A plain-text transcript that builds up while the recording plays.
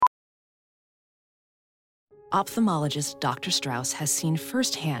Ophthalmologist Dr. Strauss has seen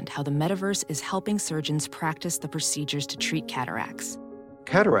firsthand how the metaverse is helping surgeons practice the procedures to treat cataracts.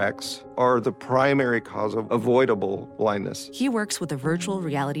 Cataracts are the primary cause of avoidable blindness. He works with a virtual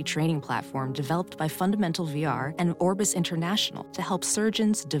reality training platform developed by Fundamental VR and Orbis International to help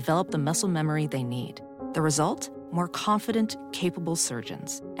surgeons develop the muscle memory they need. The result? More confident, capable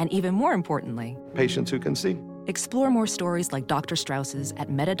surgeons. And even more importantly, Patients who can see. explore more stories like Dr. Strauss's at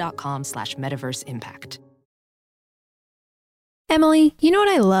meta.com/metaverseimpact. Emily, you know what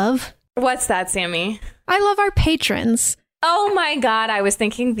I love? What's that, Sammy? I love our patrons. Oh my God, I was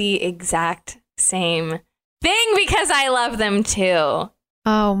thinking the exact same thing because I love them too.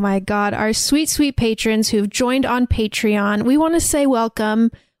 Oh my God, our sweet, sweet patrons who've joined on Patreon. We want to say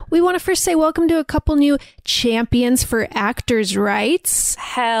welcome. We want to first say welcome to a couple new champions for actors' rights.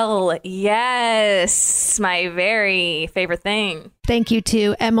 Hell yes. My very favorite thing. Thank you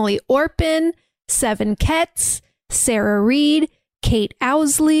to Emily Orpin, Seven Ketz, Sarah Reed, Kate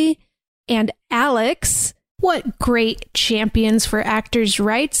Owsley, and Alex. What great champions for actors'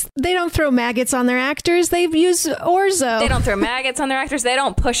 rights. They don't throw maggots on their actors. They've used Orzo. They don't throw maggots on their actors. They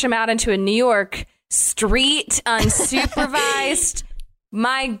don't push them out into a New York street unsupervised.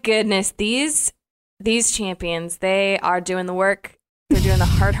 My goodness, these champions, they are doing the work. They're doing the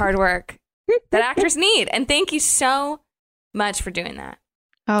hard work that actors need. And thank you so much for doing that.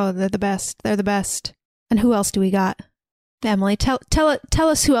 Oh, they're the best. They're the best. And who else do we got? Emily, tell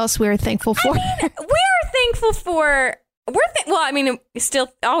us who else we're thankful for. I mean, we're thankful for.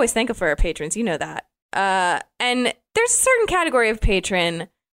 Still always thankful for our patrons. You know that. And there's a certain category of patron.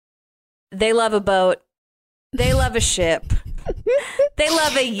 They love a boat. They love a ship. They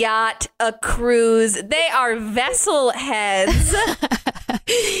love a yacht, a cruise. They are vessel heads.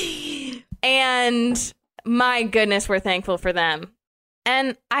 And my goodness, we're thankful for them.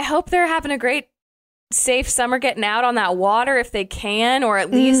 And I hope they're having a great, safe summer getting out on that water if they can, or at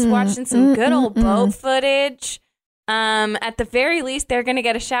least watching some good old boat footage. At the very least, they're going to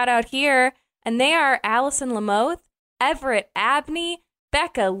get a shout out here. And they are Allison Lamoth, Everett Abney,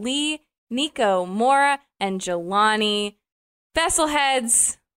 Becca Lee, Nico Mora, and Jelani.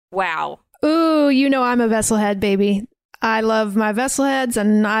 Vesselheads. Wow. Ooh, you know I'm a vesselhead, baby. I love my vesselheads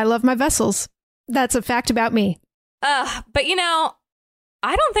and I love my vessels. That's a fact about me. But you know,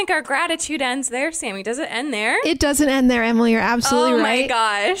 I don't think our gratitude ends there, Sammy. Does it end there? It doesn't end there, Emily. You're absolutely right. Oh my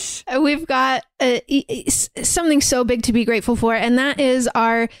gosh. We've got something so big to be grateful for, and that is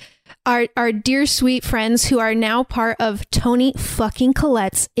our dear sweet friends who are now part of Toni fucking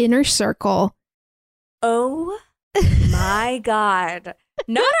Collette's inner circle. Oh my God.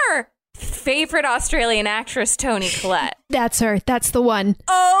 Not our favorite Australian actress, Toni Collette. That's her. That's the one.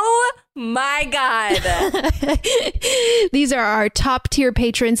 Oh my God. These are our top tier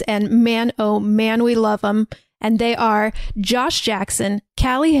patrons, and man, oh man, we love them. And they are Josh Jackson,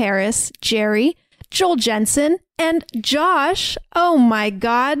 Callie Harris, Jerry, Joel Jensen, and Josh. Oh my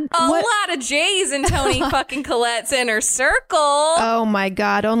God. A lot of J's in Toni fucking Collette's inner circle. Oh my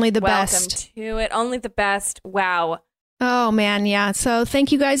God. Only the best. Welcome to it. Only the best. Wow. Oh man, yeah. So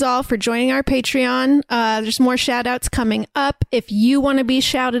thank you guys all for joining our Patreon. There's more shout outs coming up. If you want to be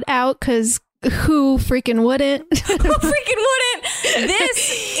shouted out, because who freaking wouldn't? Who freaking wouldn't?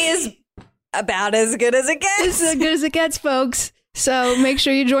 This is about as good as it gets. This is as good as it gets, folks. So make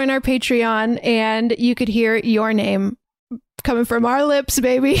sure you join our Patreon and you could hear your name coming from our lips,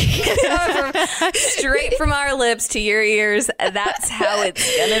 baby. Straight from our lips to your ears. That's how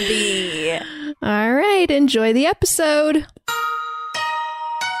it's gonna be. All right, enjoy the episode.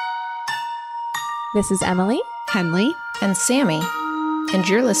 This is Emily, Henley, And Sammy. And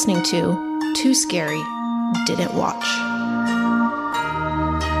you're listening to Too Scary Didn't Watch.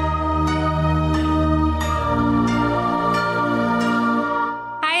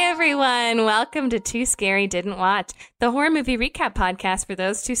 everyone. Welcome to Too Scary Didn't Watch, the horror movie recap podcast for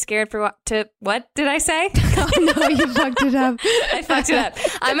those too scared for what did I say? Oh, no, you fucked it up. I fucked it up.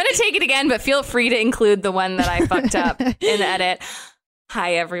 I'm going to take it again, but feel free to include the one that I fucked up in the edit.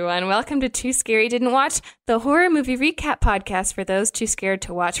 Hi, everyone. Welcome to Too Scary Didn't Watch, the horror movie recap podcast for those too scared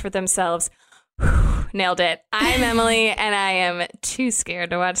to watch for themselves. Whew, nailed it. I'm Emily, and I am too scared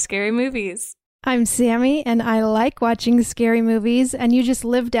to watch scary movies. I'm Sammy, and I like watching scary movies, and you just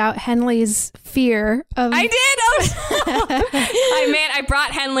lived out Henley's fear of... I did! Oh, no. I brought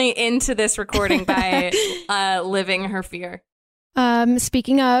Henley into this recording by living her fear.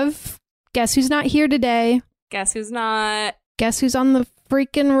 Speaking of, guess who's not here today? Guess who's not? Guess who's on the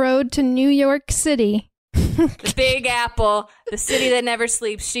freaking road to New York City? The Big Apple, the city that never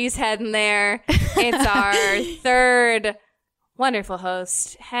sleeps. She's heading there. It's our third wonderful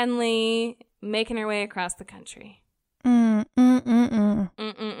host, Henley. making her way across the country.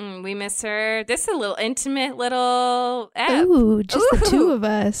 We miss her. This is a little intimate little app. Ooh, just the two of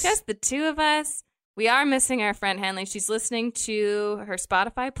us. Just the two of us. We are missing our friend Henley. She's listening to her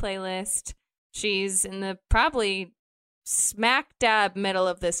Spotify playlist. She's in the probably smack dab middle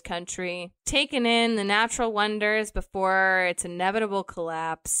of this country, taking in the natural wonders before its inevitable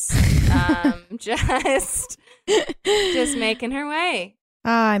collapse. Just making her way.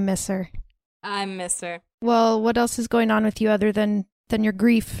 I miss her. I miss her. Well, what else is going on with you other than your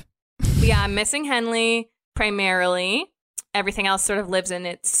grief? Yeah, I'm missing Henley primarily. Everything else sort of lives in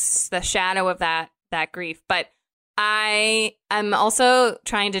the shadow of that grief. But I'm also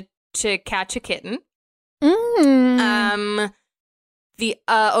trying to catch a kitten. Over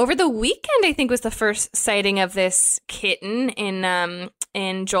the weekend, I think, was the first sighting of this kitten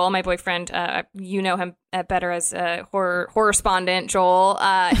in Joel, my boyfriend. You know him better as horror-spondent Joel.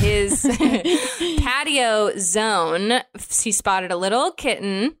 His patio zone, he spotted a little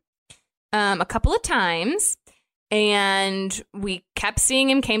kitten a couple of times, and we kept seeing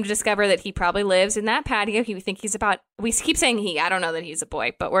him. Came to discover that he probably lives in that patio. We keep saying he. I don't know that he's a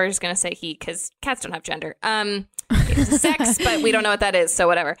boy, but we're just gonna say he because cats don't have gender. It's sex, but we don't know what that is, so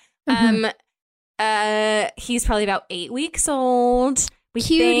whatever. He's probably about 8 weeks old. We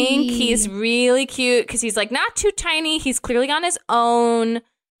think he's really cute because he's like not too tiny. He's clearly on his own.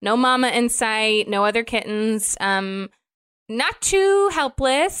 No mama in sight. No other kittens. Not too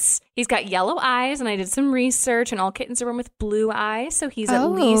helpless. He's got yellow eyes, and I did some research, and all kittens are born with blue eyes, so he's at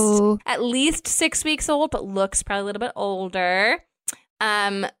least 6 weeks old, but looks probably a little bit older.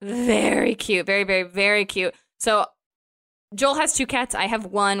 Very cute. Very, very, very cute. So Joel has 2 cats. I have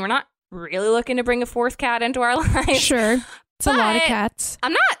 1. We're not really looking to bring a 4th cat into our lives. Sure. It's a lot of cats.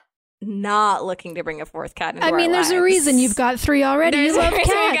 I'm not looking to bring a 4th cat into our lives. There's a reason you've got 3 already. There's you love a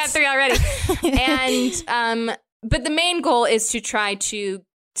reason cats. we've got 3 already. And but the main goal is to try to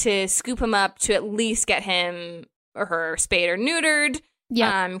scoop him up, to at least get him or her spayed or neutered.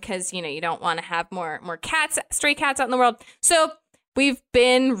 Yeah. Because you don't want to have more cats, stray cats out in the world. So we've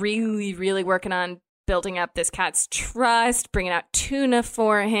been really, really working on building up this cat's trust, bringing out tuna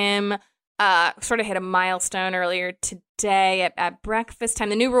for him. Sort of hit a milestone earlier today at breakfast time.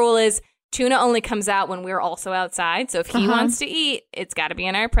 The new rule is tuna only comes out when we're also outside. So if he wants to eat, it's got to be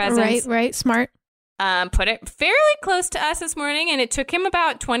in our presence. Right. Smart. Put it fairly close to us this morning, and it took him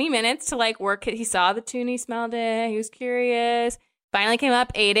about 20 minutes to work it. He saw the tuna, he smelled it, he was curious. Finally came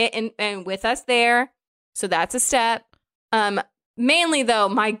up, ate it, and with us there. So that's a step. Mainly, though,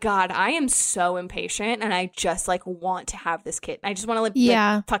 my God, I am so impatient, and I just want to have this kitten. I just want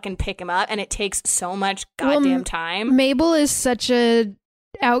to fucking pick him up, and it takes so much goddamn time. Mabel is such a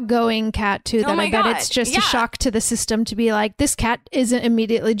outgoing cat too that I bet God. It's just a shock to the system to be like, this cat isn't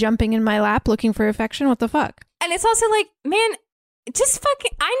immediately jumping in my lap looking for affection. What the fuck? And it's also man, just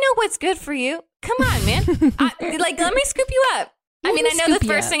fucking, I know what's good for you. Come on, man. Let me scoop you up. I know the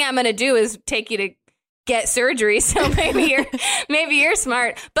first thing I'm gonna do is take you to get surgery, so maybe you're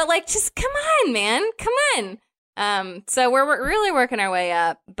smart, but just come on, man, come on. So we're really working our way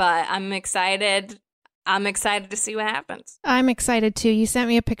up, but I'm excited to see what happens. I'm excited too. You sent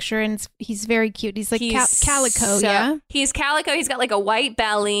me a picture, and he's very cute. He's calico, yeah? He's calico. He's got a white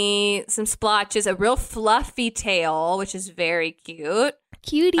belly, some splotches, a real fluffy tail, which is very cute.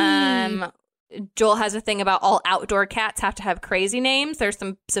 Cutie. Joel has a thing about all outdoor cats have to have crazy names. There's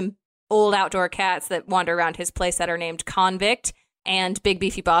some old outdoor cats that wander around his place that are named Convict and Big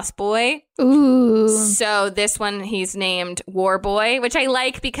Beefy Boss Boy. Ooh. So this one he's named War Boy, which I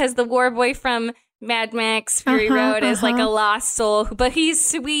like because the War Boy from Mad Max Fury Road is a lost soul, but he's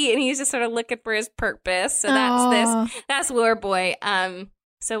sweet and he's just sort of looking for his purpose. So that's War Boy.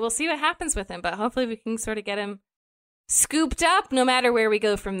 So we'll see what happens with him, but hopefully we can sort of get him scooped up no matter where we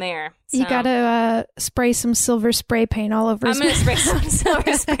go from there. So. You gotta spray some silver spray paint all over his I'm gonna spray some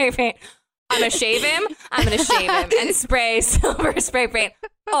silver spray paint. I'm gonna shave him and spray silver spray paint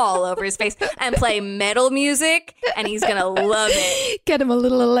all over his face and play metal music, and he's gonna love it. Get him a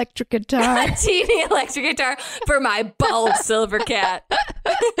little electric guitar. A teeny electric guitar for my bald silver cat.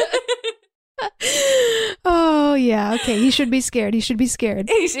 Oh yeah, okay. He should be scared. He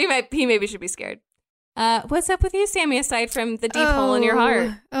He maybe should be scared. What's up with you, Sammy, aside from the deep hole in your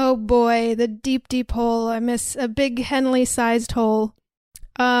heart? Oh boy, the deep, deep hole. I miss a big Henley-sized hole.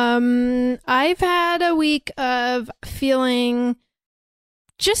 I've had a week of feeling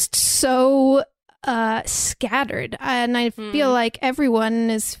just so scattered, and I feel like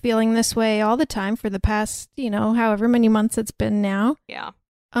everyone is feeling this way all the time for the past, however many months it's been now. Yeah.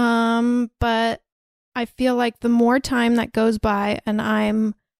 But I feel like the more time that goes by and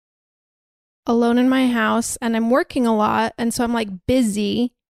I'm alone in my house and I'm working a lot. And so I'm like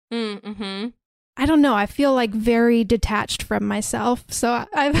busy. Mm-hmm. I don't know. I feel like very detached from myself. So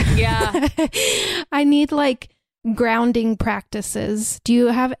Yeah. I need like grounding practices. Do you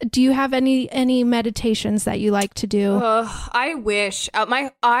have any meditations that you like to do? I wish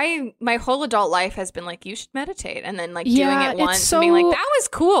my whole adult life has been like, you should meditate, and then like doing it once and being like, that was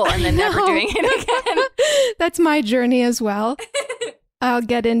cool, and then never doing it again. That's my journey as well. I'll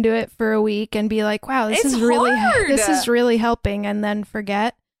get into it for a week and be like, wow, this is really helping, and then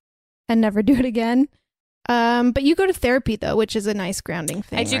forget and never do it again. But you go to therapy though, which is a nice grounding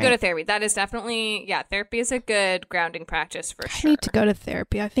thing. I do right? go to therapy. That is definitely, therapy is a good grounding practice for sure. I need to go to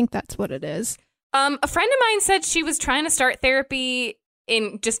therapy. I think that's what it is. A friend of mine said she was trying to start therapy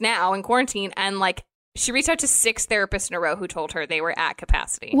in quarantine, and like she reached out to 6 therapists in a row who told her they were at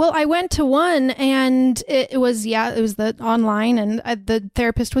capacity. Well, I went to one, and it was the online, and the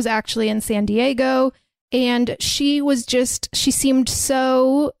therapist was actually in San Diego, and she seemed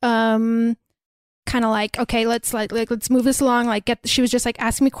so kind of like, okay, let's move this along. She was just like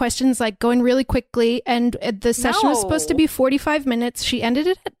asking me questions, like going really quickly. And the session was supposed to be 45 minutes. She ended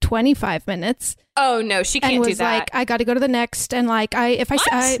it at 25 minutes. Oh no, she can't do that. And was like, I got to go to the next. And like,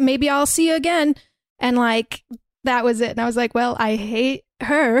 maybe I'll see you again. And like, that was it. And I was like, well, I hate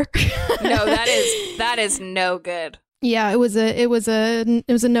her. No, that is no good. Yeah, it was a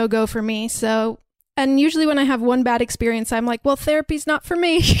no-go for me. So, and usually when I have one bad experience, I'm like, well, therapy's not for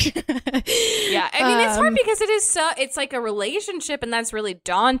me. Yeah. I mean, it's hard because it's like a relationship, and that's really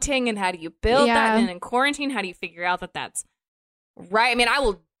daunting. And how do you build that? And in quarantine, how do you figure out that that's right? I mean, I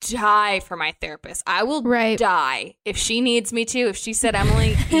will die for my therapist. I will die if she needs me to. If she said,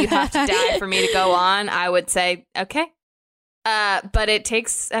 Emily, you have to die for me to go on, I would say, okay. But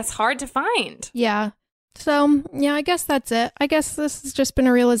that's hard to find. Yeah. So, yeah, I guess that's it. I guess this has just been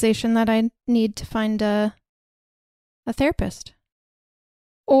a realization that I need to find a therapist.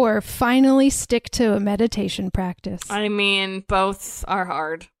 Or finally stick to a meditation practice. I mean, both are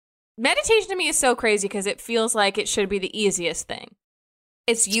hard. Meditation to me is so crazy because it feels like it should be the easiest thing.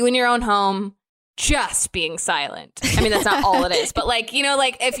 It's you in your own home, just being silent. I mean, that's not all it is. But like, you know,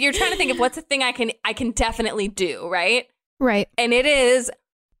 like if you're trying to think of what's the thing I can definitely do, right? Right. And it is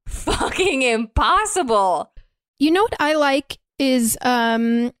fucking impossible. You know what I like is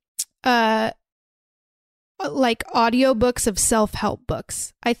like audiobooks of self-help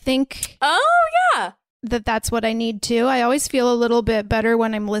books. I think that's what I need to. I always feel a little bit better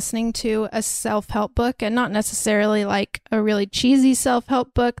when I'm listening to a self-help book, and not necessarily like a really cheesy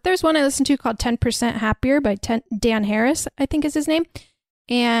self-help book. There's one I listened to called 10% Happier by Dan Harris, I think is his name.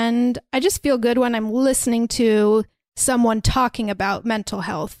 And I just feel good when I'm listening to someone talking about mental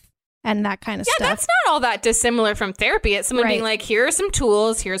health and that kind of stuff. Yeah, that's not all that dissimilar from therapy. It's someone being like, here are some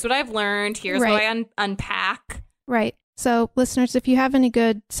tools. Here's what I've learned. Here's what I unpack. Right. So, listeners, if you have any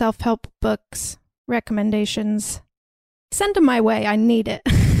good self-help books, recommendations, send them my way. I need it.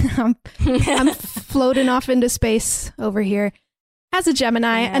 I'm floating off into space over here. As a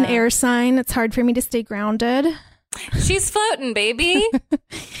Gemini, an air sign, it's hard for me to stay grounded. She's floating, baby.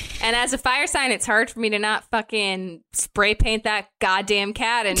 And as a fire sign, it's hard for me to not fucking spray paint that goddamn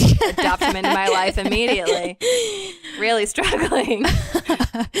cat and adopt him into my life immediately. Really struggling.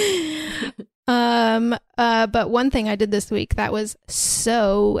 But one thing I did this week that was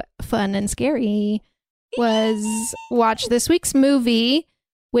so fun and scary was watch this week's movie,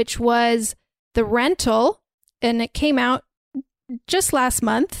 which was The Rental, and it came out just last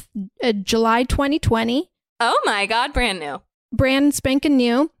month, July 2020. Oh my God, brand new. Brand spanking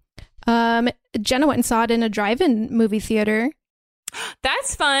new. Jenna went and saw it in a drive-in movie theater.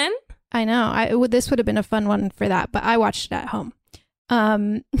 That's fun. I know. This would have been a fun one for that, but I watched it at home.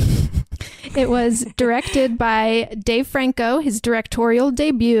 It was directed by Dave Franco, his directorial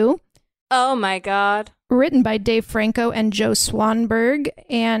debut. Oh my God. Written by Dave Franco and Joe Swanberg,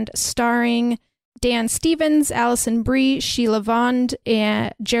 and starring Dan Stevens, Alison Brie, Sheila Vaughn,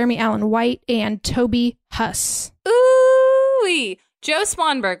 and Jeremy Allen White, and Toby Huss. Ooh, Joe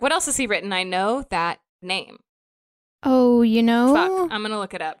Swanberg. What else has he written? I know that name. Oh, you know? Fuck, I'm gonna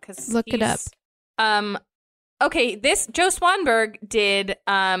look it up Look it up. Okay, this Joe Swanberg did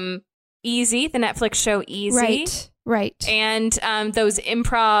Easy, the Netflix show Easy. Right. And those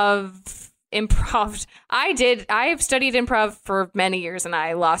improv. I've studied improv for many years, and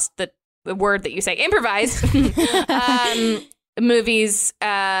I lost the word that you say. Improvised. Movies.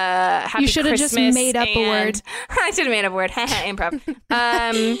 Happy you should have just made up a word. I should have made up a word. Improv.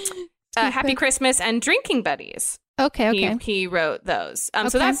 Happy Christmas and Drinking Buddies. Okay. He wrote those.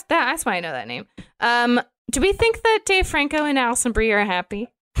 So that's why I know that name. Do we think that Dave Franco and Alison Brie are happy?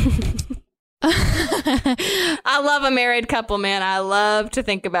 I love a married couple, man. I love to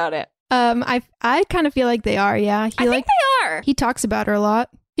think about it. I kind of feel like they are. Yeah, I think they are. He talks about her a lot.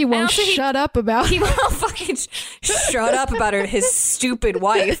 He won't shut up about. He won't fucking shut up about her. His stupid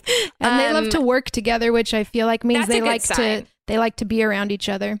wife. And they love to work together, which I feel like means they like to be around each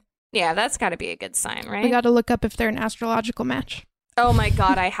other. Yeah, that's got to be a good sign, right? We got to look up if they're an astrological match. Oh my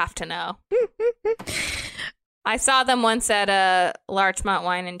God, I have to know. I saw them once at Larchmont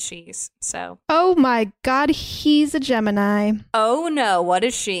Wine and Cheese. So. Oh my God, he's a Gemini. Oh no, what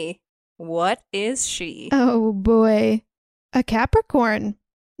is she? What is she? Oh boy, a Capricorn.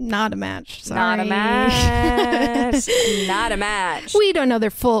 Not a match. Sorry. Not a match. Not a match. We don't know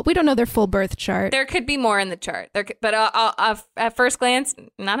their full birth chart. There could be more in the chart. But at first glance,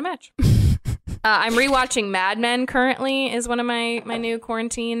 not a match. I'm rewatching Mad Men currently. Is one of my new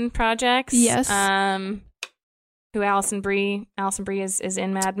quarantine projects. Yes. Who Alison Brie is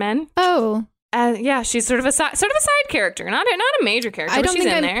in Mad Men. Oh. Yeah, she's sort of a side character, not a major character. She's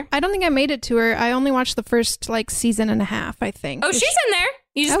in there. I don't think I made it to her. I only watched the first season and a half, I think. Oh, she's in there.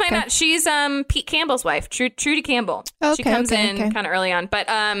 You just might not. She's Pete Campbell's wife, Trudy Campbell. Okay, she comes in kind of early on, but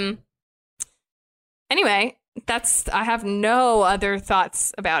anyway, I have no other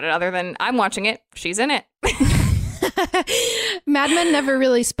thoughts about it other than I'm watching it. She's in it. Mad Men never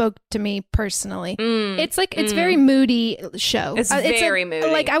really spoke to me personally. It's a very moody show. It's very moody.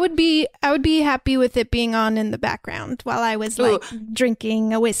 Like I would be happy with it being on in the background while I was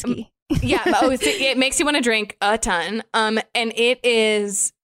drinking a whiskey. Yeah, it makes you want to drink a ton. And it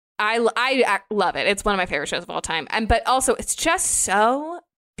is I love it. It's one of my favorite shows of all time. But also it's just so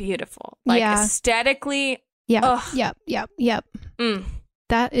beautiful. Aesthetically. Yeah. Yep.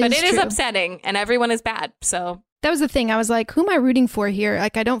 That is But it is true. upsetting and everyone is bad. So that was the thing. I was like, who am I rooting for here?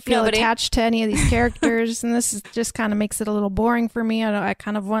 Like, I don't feel attached to any of these characters. And this just kind of makes it a little boring for me. I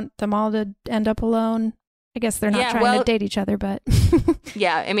kind of want them all to end up alone. I guess they're not trying to date each other, but.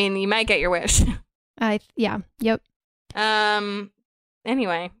 Yeah, I mean, you might get your wish. Yep.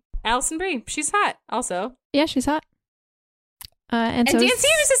 Anyway, Alison Brie, she's hot also. Yeah, she's hot. And Dan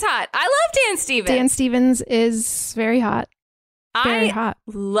Stevens is hot. I love Dan Stevens. Dan Stevens is very hot. I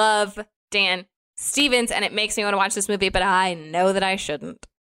love Dan Stevens, and it makes me want to watch this movie, but I know that I shouldn't.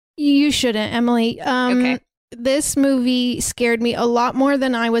 You shouldn't, Emily. Okay. This movie scared me a lot more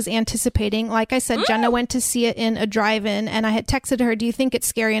than I was anticipating. Like I said, Jenna went to see it in a drive-in, and I had texted her, do you think it's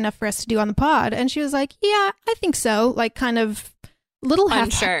scary enough for us to do on the pod? And she was like, yeah, I think so. Like kind of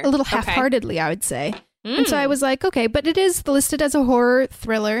half-heartedly, I would say. And so I was like, okay, but it is listed as a horror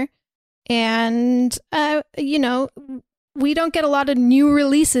thriller. And, we don't get a lot of new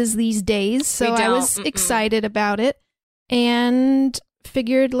releases these days. So I was excited about it and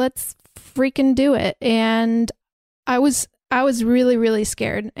figured let's freaking do it. And I was really, really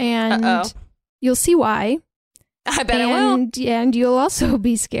scared. And you'll see why. I bet I will. And you'll also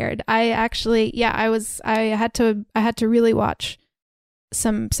be scared. I had to really watch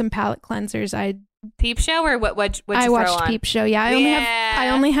some palate cleansers. Peep Show or what? I watched Peep Show. Yeah, I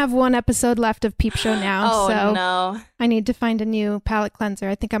only have one episode left of Peep Show now. So no! I need to find a new palate cleanser.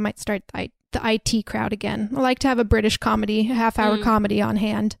 I think I might start the IT Crowd again. I like to have a British comedy, half-hour comedy on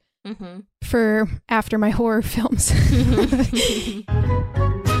hand for after my horror films.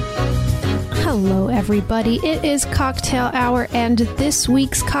 Hello, everybody. It is cocktail hour, and this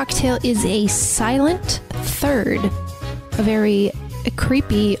week's cocktail is a Silent Third, a very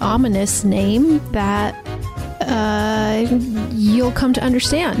creepy, ominous name that you'll come to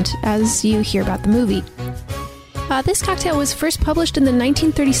understand as you hear about the movie. This cocktail was first published in the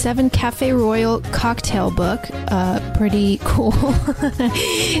 1937 Café Royal cocktail book. Pretty cool.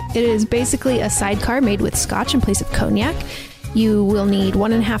 It is basically a sidecar made with scotch in place of cognac. You will need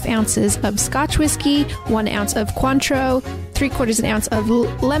 1.5 ounces of Scotch whiskey, 1 ounce of Cointreau, 3/4 ounce of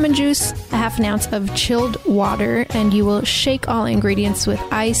lemon juice, 1/2 ounce of chilled water, and you will shake all ingredients with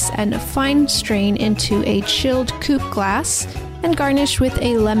ice and fine strain into a chilled coupe glass and garnish with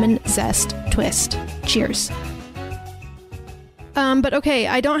a lemon zest twist. Cheers. But okay,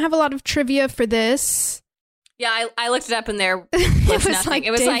 I don't have a lot of trivia for this. Yeah, I looked it up and there was nothing.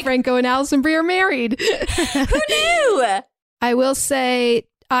 Like Dave Franco and Alison Brie are married. Who knew? I will say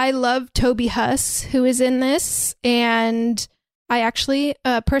I love Toby Huss, who is in this, and I actually,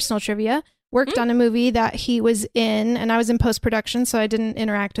 personal trivia, worked on a movie that he was in, and I was in post-production, so I didn't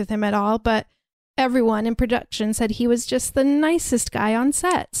interact with him at all, but everyone in production said he was just the nicest guy on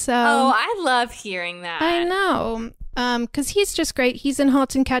set. So I love hearing that. I know, because he's just great. He's in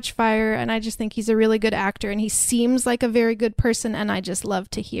 *Halt and Catch Fire*, and I just think he's a really good actor, and he seems like a very good person, and I just love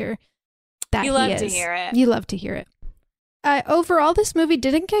to hear that You love to hear it. You love to hear it. overall, this movie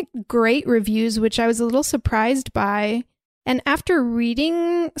didn't get great reviews, which I was a little surprised by. And after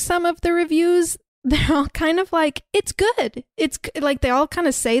reading some of the reviews, they're all kind of like, it's good. It's like they all kind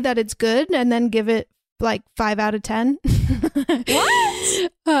of say that it's good and then give it like 5 out of 10.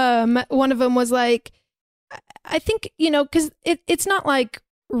 What? One of them was like, I think, because it's not like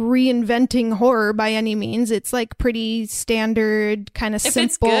reinventing horror by any means. It's like pretty standard, kind of simple. If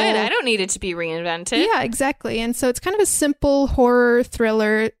it's good, I don't need it to be reinvented. Yeah, exactly. And so it's kind of a simple horror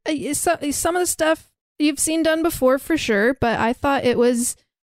thriller. Some of the stuff you've seen done before for sure, but I thought it was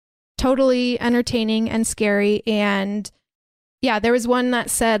totally entertaining and scary. And yeah, there was one that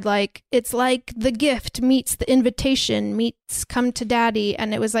said like, it's like The Gift meets The Invitation meets Come to Daddy.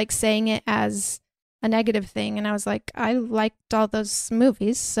 And it was like saying it as a negative thing. And I was like, I liked all those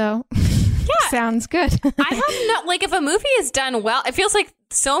movies, so yeah, sounds good. I have not, like, if a movie is done well, it feels like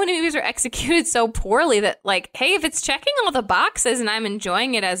so many movies are executed so poorly that like, hey, if it's checking all the boxes and I'm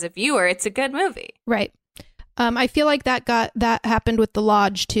enjoying it as a viewer, it's a good movie. Right. I feel like that happened with The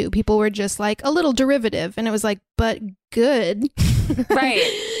Lodge too. People were just like a little derivative and it was like, but good.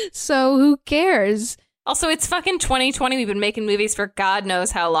 Right. So who cares? Also, it's fucking 2020. We've been making movies for God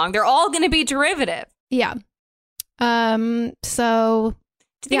knows how long. They're all going to be derivative. Yeah. So.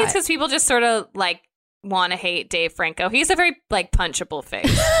 Do you think it's because people just sort of like want to hate Dave Franco? He's a very like punchable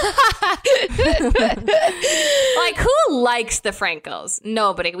face. Like, who likes the Francos?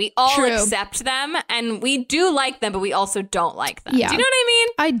 Nobody. We all accept them, and we do like them, but we also don't like them. Yeah. Do you know what I mean?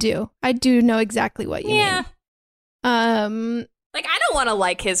 I do. I do know exactly what you mean. Like, I don't want to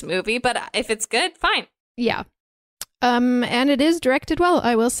like his movie, but if it's good, fine. Yeah. And it is directed well.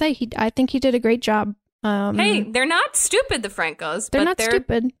 I will say I think he did a great job. Hey, they're not stupid, the Francos. They're but not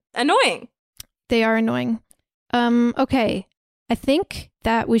stupid. Annoying. They are annoying. Okay. I think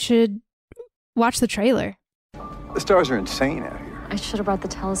that we should watch the trailer. The stars are insane out here. I should have brought the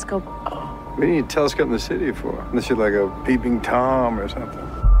telescope. What do you need a telescope in the city for? Unless you're like a peeping Tom or something.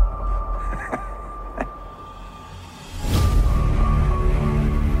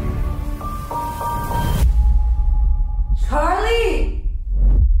 Charlie!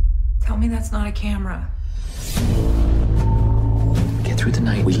 Tell me that's not a camera. Get through the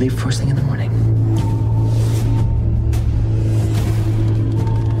night. We leave first thing in the morning.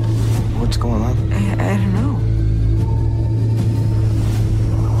 What's going on? I don't know.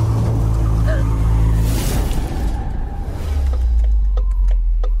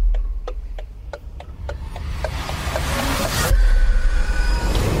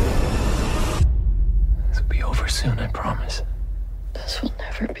 This will be over soon, I promise. This will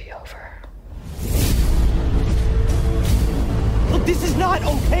never be over. Look, this is not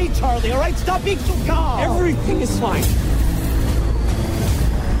okay, Charlie, all right? Stop being so calm. Everything is fine.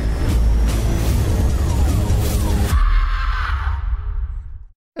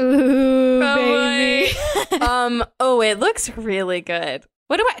 Ooh, baby. It looks really good.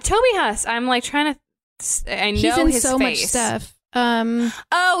 Toby Huss. I'm like trying to, I know he's in his so face. much stuff.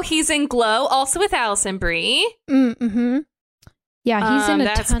 He's in Glow, also with Alison Brie. Mm-hmm. Yeah, he's in a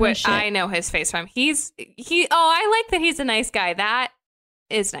that's ton where of shit. I know his face from. I like that he's a nice guy. That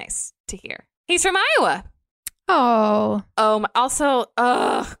is nice to hear. He's from Iowa. Oh. Also,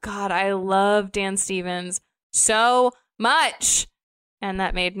 oh God, I love Dan Stevens so much. And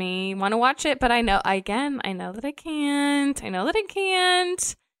that made me want to watch it, but I know that I can't. I love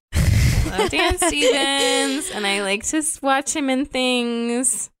Dan Stevens, and I like to watch him in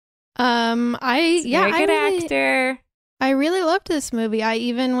things. He's a very good actor. I really loved this movie. I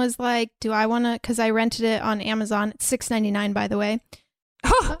even was like, do I want to, because I rented it on Amazon. It's $6.99, by the way.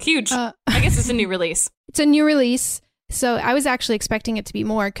 Oh, huge. I guess it's a new release. It's a new release. So I was actually expecting it to be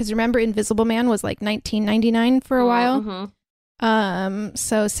more, because remember Invisible Man was like $19.99 for a while. Mm-hmm.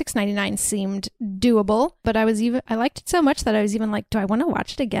 So $6.99 seemed doable, but I liked it so much that I was even like, do I want to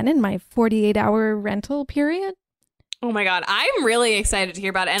watch it again in my 48-hour rental period? Oh my God, I'm really excited to hear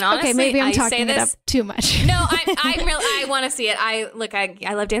about it. And honestly, okay, maybe I'm talking this, it up too much. No, I want to see it. I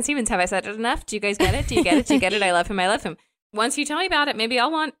love Dan Stevens. Have I said it enough? Do you guys get it? Do you get it? Do you get it? I love him. Once you tell me about it, maybe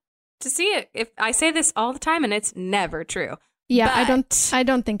I'll want to see it. If I say this all the time and it's never true. Yeah, I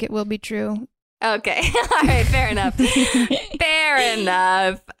don't think it will be true. Okay. All right, fair enough. Fair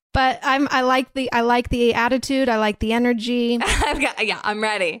enough. But I like the attitude, I like the energy. I'm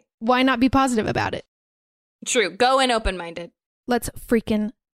ready. Why not be positive about it? True. Go in open-minded. Let's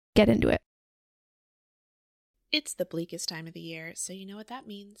freaking get into it. It's the bleakest time of the year, so you know what that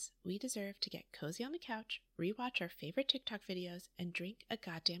means. We deserve to get cozy on the couch, rewatch our favorite TikTok videos, and drink a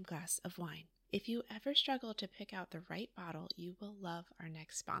goddamn glass of wine. If you ever struggle to pick out the right bottle, you will love our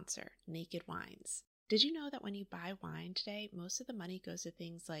next sponsor, Naked Wines. Did you know that when you buy wine today, most of the money goes to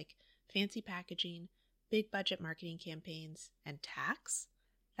things like fancy packaging, big budget marketing campaigns, and tax?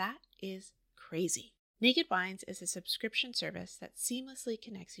 That is crazy. Naked Wines is a subscription service that seamlessly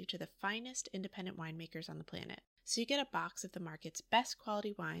connects you to the finest independent winemakers on the planet. So you get a box of the market's best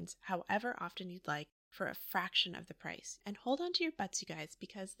quality wines however often you'd like for a fraction of the price. And hold on to your butts, you guys,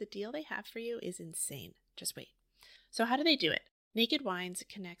 because the deal they have for you is insane. Just wait. So how do they do it? Naked Wines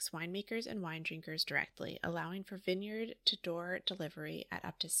connects winemakers and wine drinkers directly, allowing for vineyard-to-door delivery at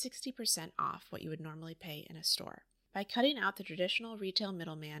up to 60% off what you would normally pay in a store. By cutting out the traditional retail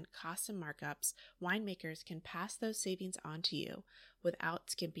middleman costs and markups, winemakers can pass those savings on to you without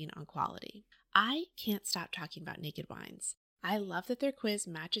skimping on quality. I can't stop talking about Naked Wines. I love that their quiz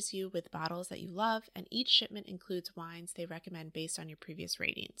matches you with bottles that you love, and each shipment includes wines they recommend based on your previous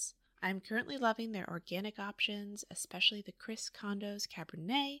ratings. I'm currently loving their organic options, especially the Chris Condos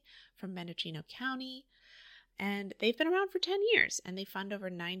Cabernet from Mendocino County. And they've been around for 10 years, and they fund over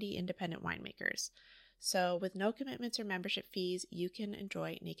 90 independent winemakers. So with no commitments or membership fees, you can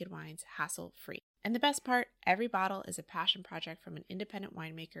enjoy Naked Wines hassle-free. And the best part, every bottle is a passion project from an independent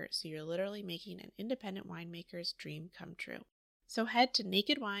winemaker, so you're literally making an independent winemaker's dream come true. So head to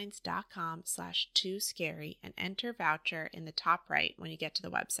nakedwines.com/tooscary and enter voucher in the top right when you get to the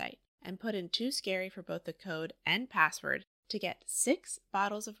website. And put in Too Scary for both the code and password to get 6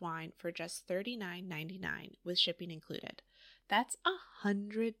 bottles of wine for just $39.99 with shipping included. That's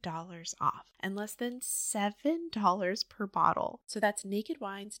 $100 off and less than $7 per bottle. So that's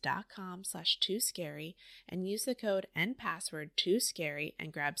nakedwines.com/tooscary and use the code and password TOOSCARY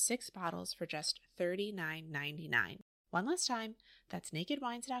and grab 6 bottles for just $39.99. One last time, that's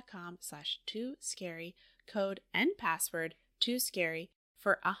nakedwines.com/tooscary, code and password TOOSCARY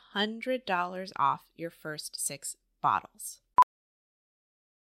for $100 off your first 6 bottles.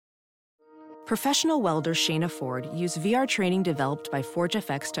 Professional welder Shayna Ford used VR training developed by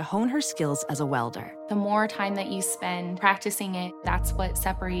ForgeFX to hone her skills as a welder. The more time that you spend practicing it, that's what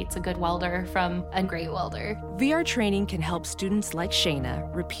separates a good welder from a great welder. VR training can help students like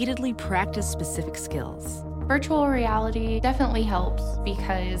Shayna repeatedly practice specific skills. Virtual reality definitely helps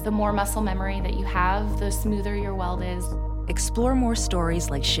because the more muscle memory that you have, the smoother your weld is. Explore more stories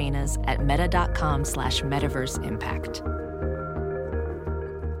like Shayna's at meta.com/metaverseimpact.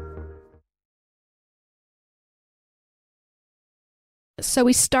 So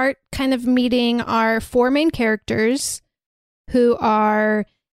we start kind of meeting our 4 main characters, who are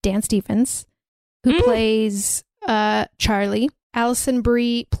Dan Stevens, who plays Charlie. Alison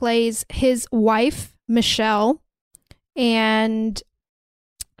Brie plays his wife, Michelle. And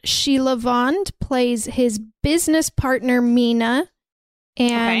Sheila Vaughn plays his business partner, Mina.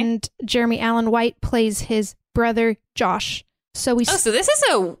 And Jeremy Allen White plays his brother, Josh. So so this is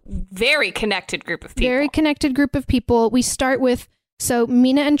a very connected group of people. Very connected group of people. We start with, so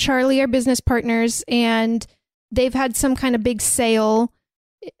Mina and Charlie are business partners, and they've had some kind of big sale,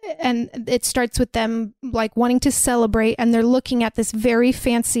 and it starts with them like wanting to celebrate, and they're looking at this very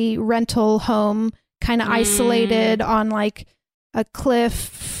fancy rental home, kind of isolated on like a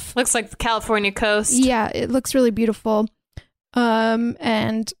cliff. Looks like the California coast. Yeah, it looks really beautiful.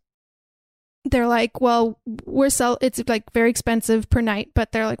 And they're like, well, it's like very expensive per night,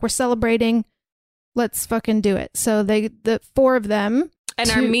 but they're like, we're celebrating. Let's fucking do it. So the 4 of them. And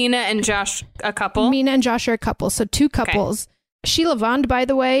are Mina and Josh a couple? Mina and Josh are a couple. So 2 couples. Okay. Sheila Vaughn, by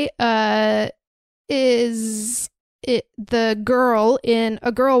the way, is the girl in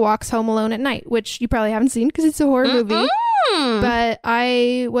A Girl Walks Home Alone at Night, which you probably haven't seen because it's a horror movie. But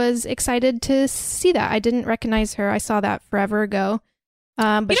I was excited to see that. I didn't recognize her. I saw that forever ago.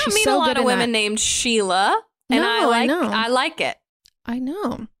 But you don't meet a lot of women named Sheila, and no, I like it. I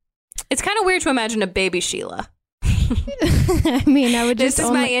know. It's kind of weird to imagine a baby Sheila. I mean, I would just. This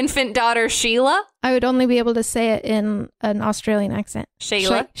is my infant daughter, Sheila. I would only be able to say it in an Australian accent.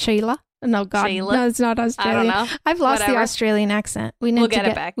 Sheila. No, God, Shayla? No, it's not Australian. I don't know. I've lost the Australian accent. We'll get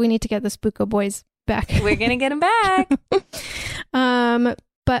it back. We need to get the Spooko boys back. We're gonna get them back.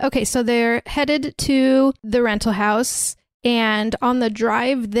 But okay, so they're headed to the rental house, and on the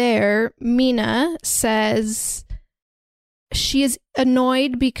drive there, Mina says she is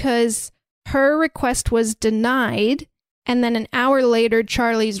annoyed because her request was denied, and then an hour later,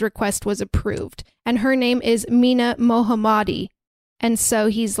 Charlie's request was approved, and her name is Mina Mohammadi, and so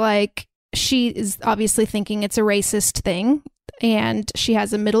he's like, she is obviously thinking it's a racist thing, and she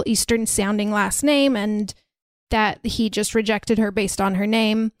has a Middle Eastern sounding last name, and that he just rejected her based on her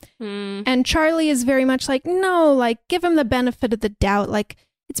name. And Charlie is very much like, no, like, give him the benefit of the doubt. Like,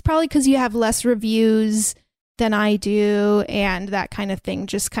 it's probably because you have less reviews than I do, and that kind of thing.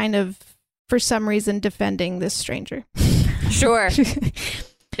 Just kind of for some reason defending this stranger. Sure. I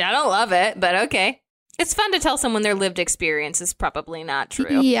don't love it, but okay. It's fun to tell someone their lived experience is probably not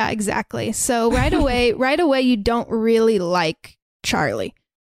true. Yeah, exactly. So right away, you don't really like Charlie.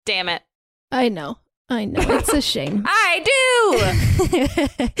 Damn it. I know. It's a shame. I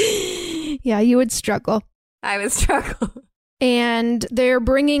do. Yeah, you would struggle. I would struggle. And they're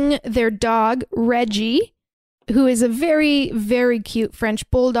bringing their dog, Reggie, who is a very, very cute French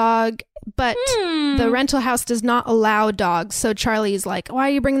bulldog. But the rental house does not allow dogs. So Charlie's like, why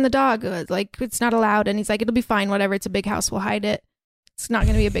are you bringing the dog? Like, it's not allowed. And he's like, it'll be fine. Whatever. It's a big house. We'll hide it. It's not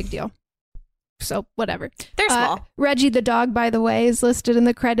going to be a big deal. So whatever. They're small. Reggie the dog, by the way, is listed in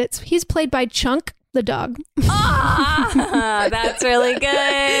the credits. He's played by Chunk the dog. That's really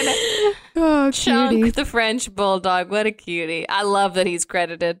good. Oh, Chunk cutie. the French bulldog. What a cutie. I love that he's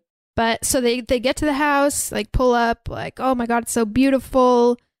credited. But so they get to the house, like pull up, like, oh my God, it's so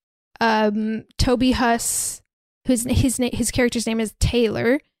beautiful. Toby Huss, his character's name is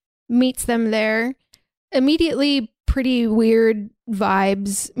Taylor, meets them there. Immediately, pretty weird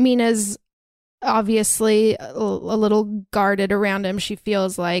vibes. Mina's obviously a little guarded around him. She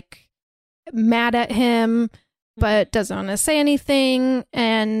feels like mad at him, but doesn't want to say anything.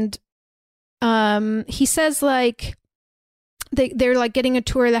 And he says like they're like getting a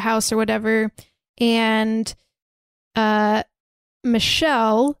tour of the house or whatever, and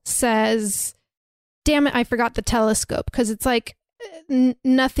Michelle says, damn it, I forgot the telescope, because it's like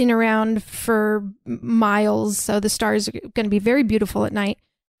nothing around for miles, so the stars are going to be very beautiful at night.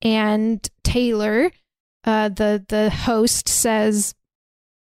 And Taylor, the host, says,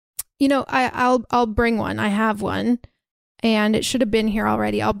 you know, I'll bring one. I have one, and it should have been here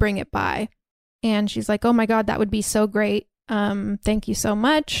already. I'll bring it by. And she's like, oh my God, that would be so great. Thank you so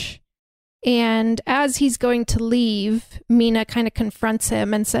much. And as he's going to leave, Mina kind of confronts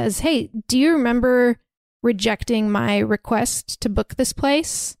him and says, hey, do you remember rejecting my request to book this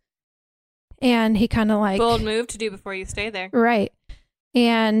place? And he kind of like... bold move to do before you stay there. Right.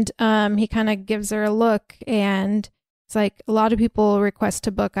 And he kind of gives her a look, and it's like, a lot of people request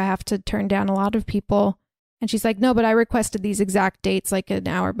to book. I have to turn down a lot of people. And she's like, no, but I requested these exact dates like an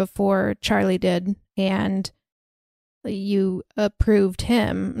hour before Charlie did. And you approved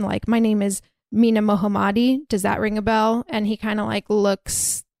him. Like, my name is Mina Mohammadi. Does that ring a bell? And he kind of like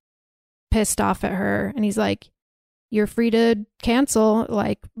looks pissed off at her, and he's like, you're free to cancel.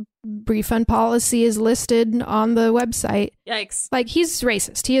 Like, refund policy is listed on the website. Yikes. Like, he's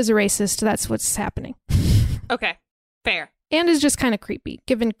racist. He is a racist. That's what's happening. Okay. Fair. And is just kind of creepy,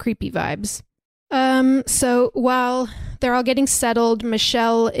 giving creepy vibes. So while they're all getting settled,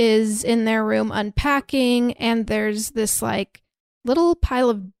 Michelle is in their room unpacking, and there's this like little pile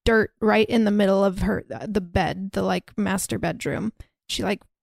of dirt right in the middle of the bed, the like master bedroom. She like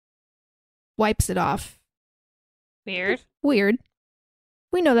wipes it off. Weird.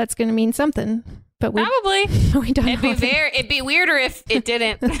 We know that's going to mean something, but probably we don't. It'd be weirder if it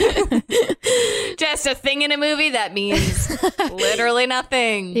didn't. Just a thing in a movie that means literally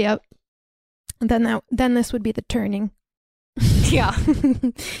nothing. Yep. Then this would be the turning. Yeah.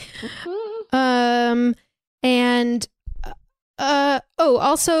 And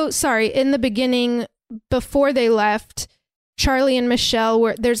also, sorry, in the beginning, before they left, Charlie and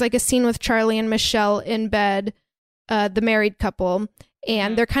Michelle there's like a scene with Charlie and Michelle in bed, the married couple,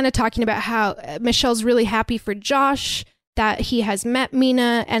 and they're kind of talking about how Michelle's really happy for Josh, that he has met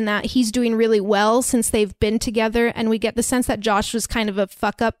Mina, and that he's doing really well since they've been together. And we get the sense that Josh was kind of a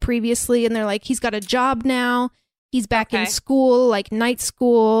fuck up previously, and they're like, he's got a job now. He's back in school, like night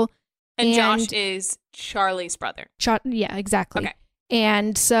school. And Josh is Charlie's brother. Yeah, exactly. Okay.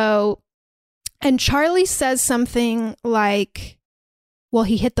 And Charlie says something like, well,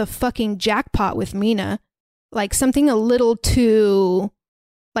 he hit the fucking jackpot with Mina. Like something a little too...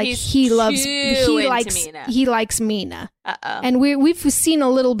 Like he likes Mina. And we've seen a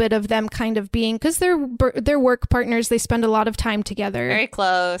little bit of them kind of being, because they're work partners. They spend a lot of time together. Very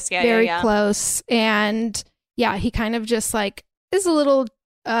close. Yeah. Very close. And yeah, he kind of just like is a little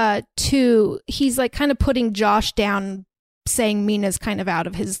too, he's like kind of putting Josh down, saying Mina's kind of out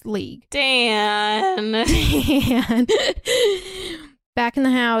of his league. Dan. Back in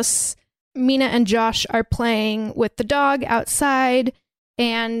the house, Mina and Josh are playing with the dog outside.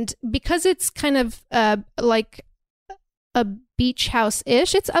 And because it's kind of like a beach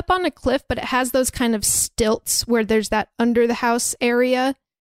house-ish, it's up on a cliff, but it has those kind of stilts where there's that under the house area.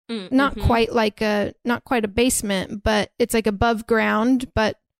 Not quite a basement, but it's like above ground,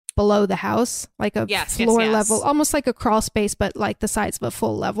 but below the house, like a floor level, almost like a crawl space, but like the size of a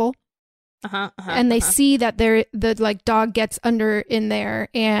full level. and they see that the like dog gets under in there,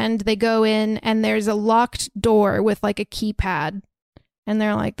 and they go in, and there's a locked door with like a keypad, and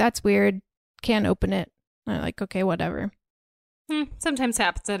they're like, that's weird, can't open it. And they're like, okay, whatever. Sometimes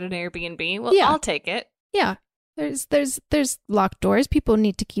happens at an Airbnb. Well, Yeah. I'll take it. Yeah, there's locked doors. People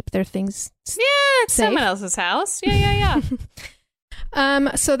need to keep their things It's safe. someone else's house. Yeah.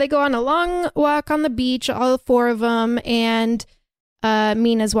 So they go on a long walk on the beach, all four of them, and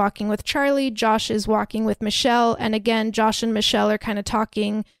Mina's walking with Charlie. Josh is walking with Michelle. And again, Josh and Michelle are kind of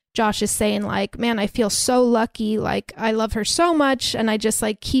talking. Josh is saying like, man, I feel so lucky. Like, I love her so much. And I just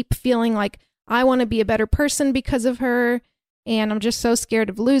like keep feeling like I want to be a better person because of her. And I'm just so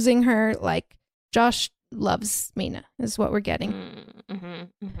scared of losing her. Like, Josh loves Mina is what we're getting.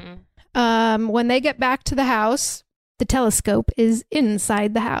 When they get back to the house, the telescope is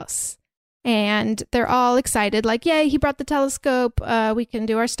inside the house. And they're all excited, like, yay, he brought the telescope. We can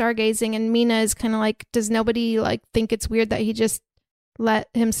do our stargazing. And Mina is kind of like, does nobody like think it's weird that he just let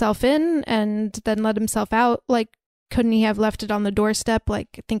himself in and then let himself out? Like, couldn't he have left it on the doorstep? Like,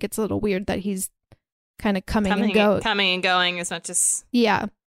 I think it's a little weird that he's kind of coming and going as much as yeah.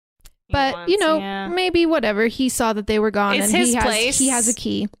 But wants, maybe whatever. He saw that they were gone, It's and his place. he has a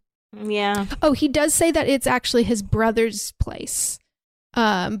key. Yeah. Oh, he does say that it's actually his brother's place.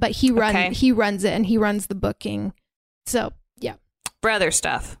 But he runs it, and he runs the booking. So yeah, brother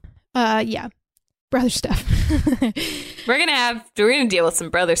stuff. Yeah, brother stuff. We're gonna deal with some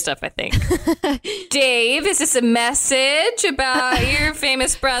brother stuff, I think. Dave, is this a message about your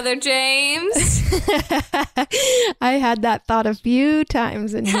famous brother James? I had that thought a few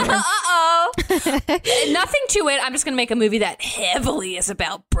times in here. Uh-oh. Nothing to it. I'm just gonna make a movie that heavily is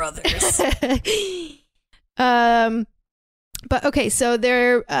about brothers. But okay, so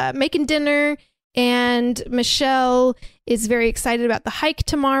they're making dinner, and Michelle is very excited about the hike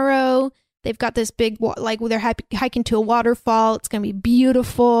tomorrow. They've got this big, they're hiking to a waterfall. It's going to be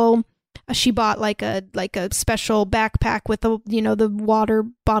beautiful. She bought like a special backpack with the water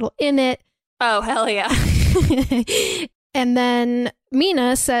bottle in it. Oh, hell yeah. And then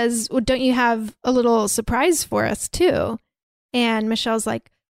Mina says, well, don't you have a little surprise for us too? And Michelle's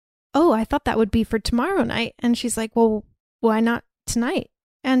like, oh, I thought that would be for tomorrow night. And she's like, well, why not tonight?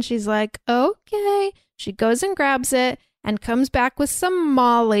 And she's like, okay. She goes and grabs it and comes back with some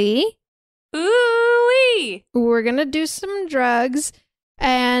Molly. Ooh-wee. We're going to do some drugs.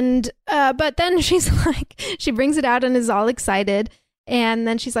 And, but then she's like, she brings it out and is all excited. And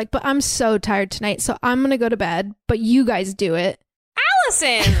then she's like, but I'm so tired tonight, so I'm going to go to bed, but you guys do it.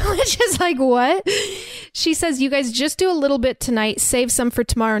 Allison! Which is like, what? She says, you guys just do a little bit tonight, save some for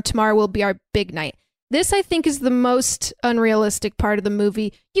tomorrow, and tomorrow will be our big night. This, I think, is the most unrealistic part of the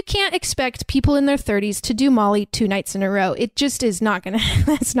movie. You can't expect people in their 30s to do Molly 2 nights in a row. It just is not going to,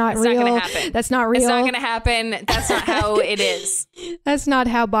 that's not real. Not gonna happen. That's not real. It's not going to happen. That's not how it is. That's not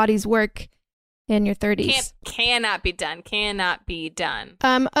how bodies work in your 30s. Cannot be done. Cannot be done.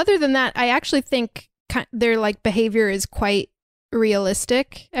 Other than that, I actually think their like behavior is quite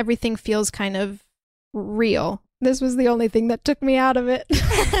realistic. Everything feels kind of real. This was the only thing that took me out of it.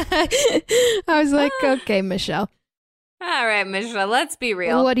 I was like, okay, Michelle. All right, Michelle, let's be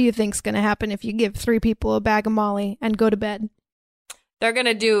real. What do you think's going to happen if you give 3 people a bag of Molly and go to bed? They're going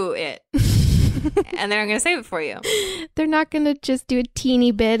to do it. And they're going to save it for you. They're not going to just do a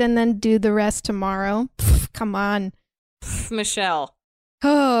teeny bit and then do the rest tomorrow. Come on. Michelle.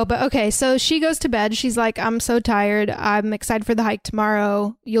 Oh, but okay. So she goes to bed. She's like, I'm so tired. I'm excited for the hike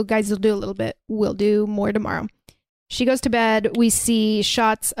tomorrow. You guys will do a little bit. We'll do more tomorrow. She goes to bed. We see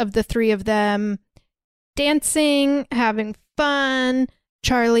shots of the 3 of them dancing, having fun.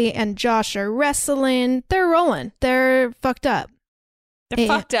 Charlie and Josh are wrestling. They're rolling. They're fucked up. They're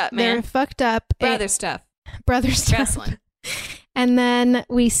fucked up, man. They're fucked up. Brother stuff. Wrestling. And then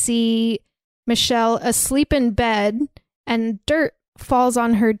we see Michelle asleep in bed, and dirt falls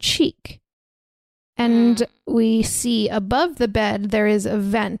on her cheek. And we see above the bed there is a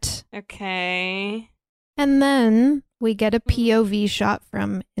vent. Okay. And then we get a POV shot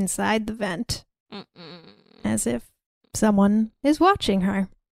from inside the vent. As if someone is watching her.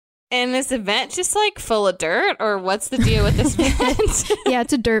 And is the vent just like full of dirt, or what's the deal with this vent? Yeah,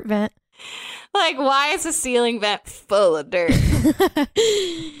 it's a dirt vent. Like, why is the ceiling vent full of dirt?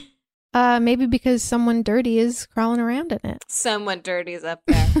 Maybe because someone dirty is crawling around in it. Someone dirty is up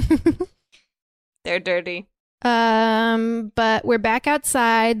there. They're dirty. But we're back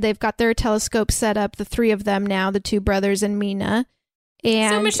outside. They've got their telescope set up, the 3 of them now, the 2 brothers and Mina.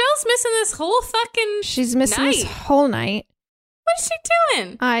 And so Michelle's missing this whole fucking she's missing night. this whole night. What is she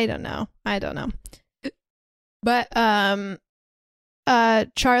doing? I don't know. But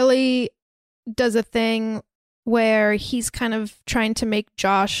Charlie does a thing where he's kind of trying to make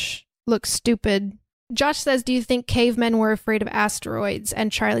Josh look stupid. Josh says, do you think cavemen were afraid of asteroids?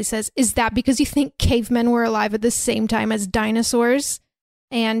 And Charlie says, is that because you think cavemen were alive at the same time as dinosaurs?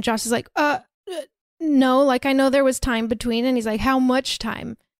 And Josh is like, no, like I know there was time between. And he's like, how much time?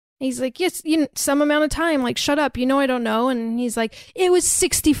 And he's like, yes, some amount of time. Like, shut up. I don't know. And he's like, it was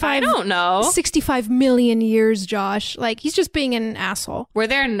 65. I don't know. 65 million years, Josh. Like, he's just being an asshole. Were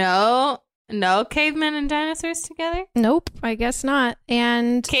there no cavemen and dinosaurs together? Nope, I guess not.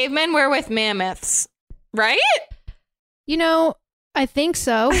 And cavemen were with mammoths, right? I think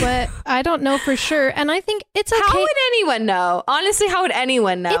so, but I don't know for sure. And I think it's okay. How would anyone know? Honestly, how would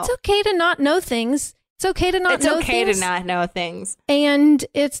anyone know? It's okay to not know things. It's okay to not know things. It's okay to not know things. And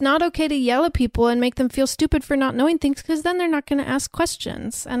it's not okay to yell at people and make them feel stupid for not knowing things, because then they're not going to ask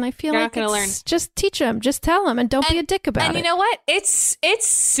questions. And I feel like it's just teach them, just tell them, and don't be a dick about it. And you know what? It's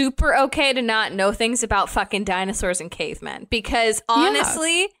super okay to not know things about fucking dinosaurs and cavemen, because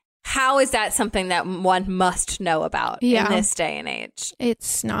honestly, how is that something that one must know about in this day and age?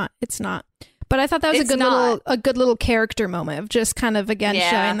 It's not. But I thought that was a good little character moment of just kind of, again,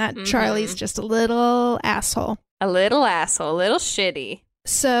 showing that Charlie's just a little asshole. A little asshole, a little shitty.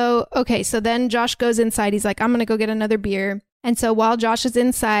 So, okay, so then Josh goes inside. He's like, I'm going to go get another beer. And so while Josh is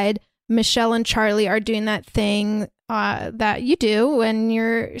inside, Michelle and Charlie are doing that thing that you do when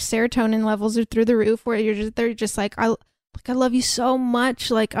your serotonin levels are through the roof, where they're just like, I love you so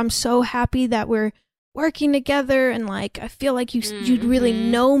much. Like, I'm so happy that we're working together, and like I feel like you really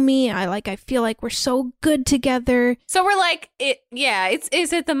know me. I feel like we're so good together. So we're like,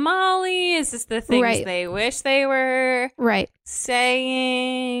 is it the Molly? Is this the things they wish they were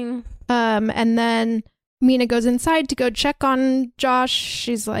saying? And then Mina goes inside to go check on Josh.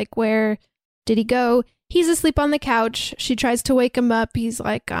 She's like, where did he go? He's asleep on the couch. She tries to wake him up. He's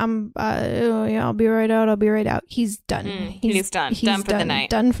like, I'll be right out. He's done. He's done. Done for the night.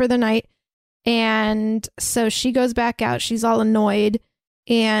 Done for the night. And so she goes back out. She's all annoyed.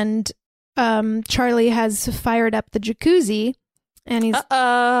 And Charlie has fired up the jacuzzi. And he's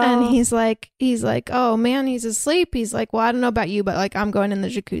like, oh man, he's asleep. He's like, well, I don't know about you, but like I'm going in the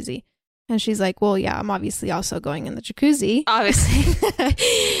jacuzzi. And she's like, well, yeah, I'm obviously also going in the jacuzzi.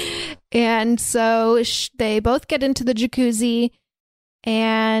 Obviously. And so they both get into the jacuzzi,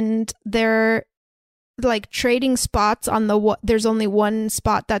 and they're like trading spots on there's only one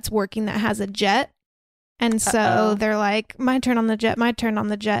spot that's working that has a jet. And so they're like, my turn on the jet.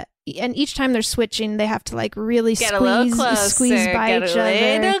 And each time they're switching, they have to like really squeeze by each other.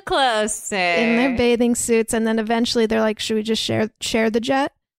 A little closer. In their bathing suits. And then eventually they're like, should we just share the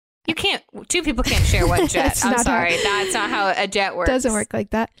jet? You can't. Two people can't share one jet. I'm sorry. That's not how a jet works. Doesn't work like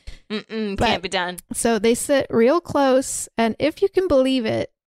that. Can't be done. So they sit real close, and if you can believe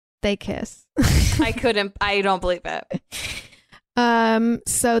it, they kiss. I couldn't. I don't believe it.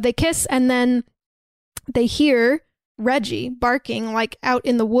 So they kiss, and then they hear Reggie barking like out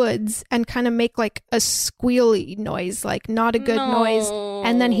in the woods and kind of make like a squealy noise, like not a good noise.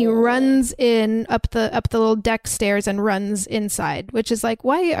 And then he runs in up the little deck stairs and runs inside, which is like,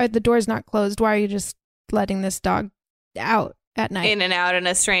 why are the doors not closed? Why are you just letting this dog out at night? In and out on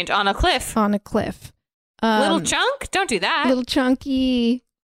a cliff. Little chunk? Don't do that. Little chunky.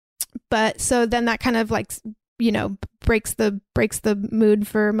 But so then that kind of like, breaks the mood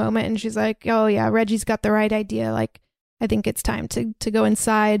for a moment. And she's like, oh yeah, Reggie's got the right idea. Like, I think it's time to go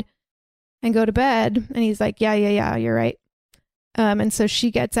inside and go to bed. And he's like, yeah, you're right. And so she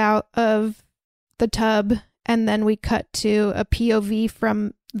gets out of the tub, and then we cut to a POV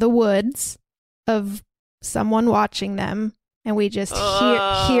from the woods of someone watching them. And we just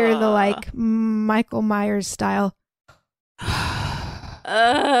hear the like Michael Myers style.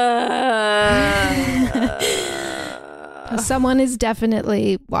 Someone is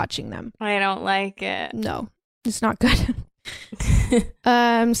definitely watching them. I don't like it. No, it's not good.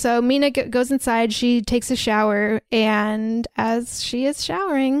 So Mina goes inside. She takes a shower, and as she is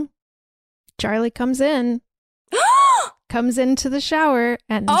showering, Charlie comes into the shower,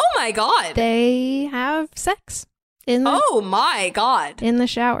 and oh my god, they have sex in the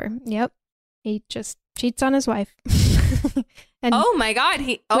shower. Yep, he just cheats on his wife. And oh my god,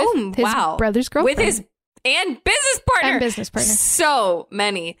 his brother's girlfriend, with his business partner. So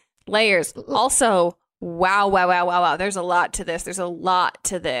many layers. Also, wow. There's a lot to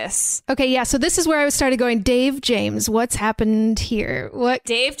this. Okay, yeah. So this is where I started going. Dave James, what's happened here? What?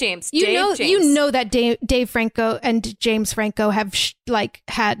 Dave James. You know that Dave Franco and James Franco have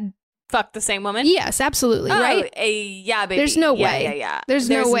had fucked the same woman. Yes, absolutely. Right? Yeah, baby. There's no way. Yeah.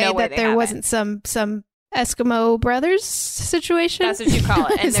 There's no way that there wasn't some Eskimo Brothers situation. That's what you call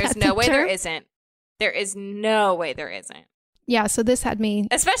it. And Is there's that no the way term? there isn't. There is no way there isn't. Yeah, so this had me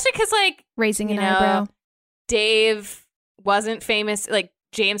Especially because, like, raising an you know, eyebrow. Dave wasn't famous. Like,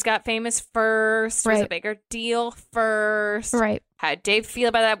 James got famous first. Was a Right. bigger deal first. Right. How did Dave feel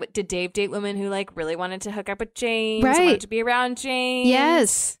about that? Did Dave date women who, like, really wanted to hook up with James? Right. Wanted to be around James?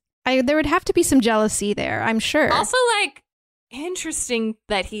 Yes. There would have to be some jealousy there, I'm sure. Also, like, interesting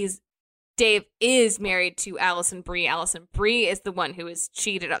that Dave is married to Allison Brie. Allison Brie is the one who is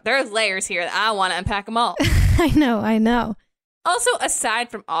cheated up. There are layers here that I want to unpack them all. I know. Also, aside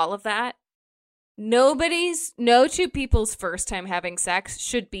from all of that, no two people's first time having sex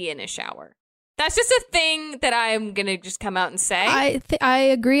should be in a shower. That's just a thing that I'm going to just come out and say. I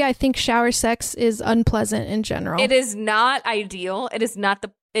agree. I think shower sex is unpleasant in general. It is not ideal. It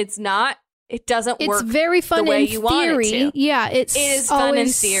doesn't work. It's very fun the way in you theory. want it to. Yeah, It is fun in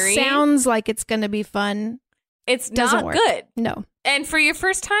theory. Sounds like it's going to be fun. It's Doesn't not work. good. No. And for your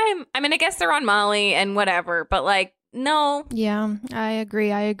first time, I mean, I guess they're on Molly and whatever, but like, no. Yeah, I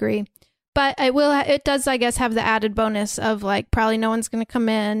agree. But it does, I guess, have the added bonus of like probably no one's going to come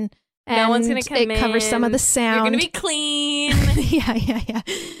in. And No one's going to come in. It covers some of the sound. You're going to be clean. Yeah.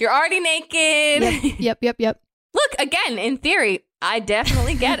 You're already naked. Yep. Look, again, in theory, I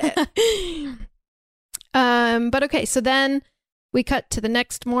definitely get it. But okay, so then we cut to the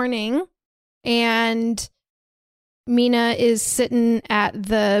next morning and Mina is sitting at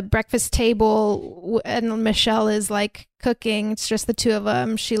the breakfast table and Michelle is like cooking. It's just the two of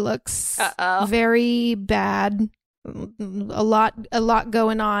them. She looks very bad. A lot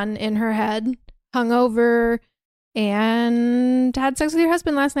going on in her head. Hungover and had sex with your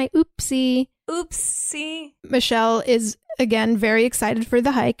husband last night. Oopsie. Michelle is again very excited for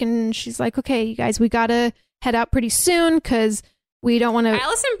the hike and she's like, okay, you guys, we gotta head out pretty soon because we don't want to.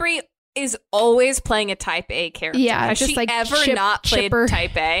 Allison Brie is always playing a type A character. Yeah, Has just she like ever not played chipper.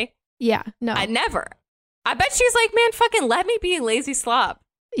 type A? Yeah, no. I never. I bet she's like, man, fucking let me be a lazy slob.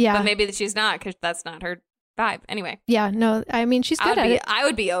 Yeah. But maybe that she's not because that's not her vibe. Anyway. Yeah, no, I mean, she's good at it. I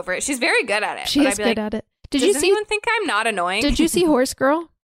would be over it. She's very good at it. She but is I'd be good like, at it. Does anyone think I'm not annoying? Did you see Horse Girl?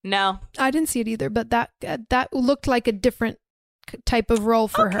 No. I didn't see it either, but that looked like a different type of role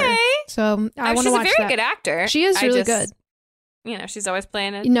for her. So I want to watch that. She's a very good actor. She is really good. You know, she's always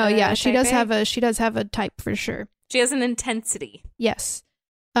playing it. No, yeah, she does have a type for sure. She has an intensity. Yes.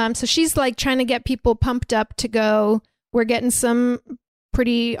 So she's like trying to get people pumped up to go. We're getting some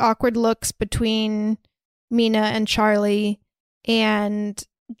pretty awkward looks between Mina and Charlie, and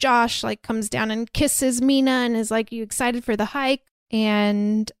Josh like comes down and kisses Mina and is like, "You excited for the hike?"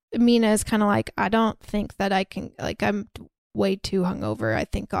 And Mina is kind of like, "I don't think that I can. Like, I'm way too hungover. I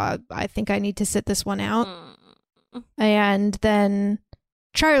think I need to sit this one out." And then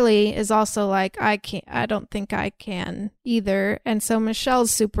Charlie is also like, I don't think I can either. And so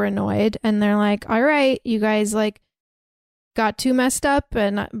Michelle's super annoyed and they're like, all right, you guys like got too messed up.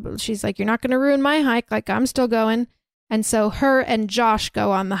 And she's like, you're not going to ruin my hike. Like, I'm still going. And so her and Josh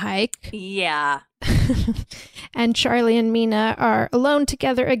go on the hike. Yeah. And Charlie and Mina are alone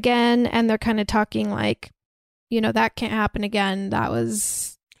together again. And they're kind of talking like, you know, that can't happen again. That was...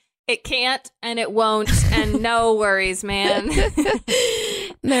 It can't and it won't, and no worries, man.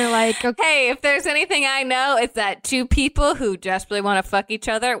 They're like, okay. Hey, if there's anything I know, it's that two people who desperately want to fuck each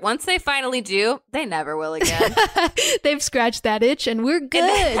other, once they finally do, they never will again. They've scratched that itch and we're good.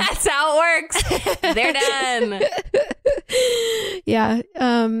 And that's how it works. They're done. Yeah.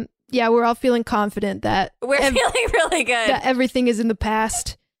 Yeah, we're all feeling confident that we're feeling really good. That everything is in the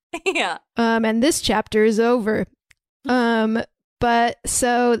past. Yeah. And this chapter is over. But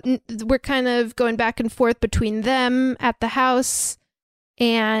so we're kind of going back and forth between them at the house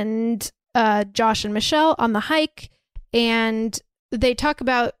and Josh and Michelle on the hike. And they talk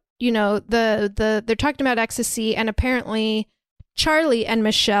about, you know, they're talking about ecstasy. And apparently Charlie and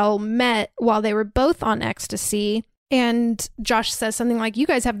Michelle met while they were both on ecstasy. And Josh says something like, you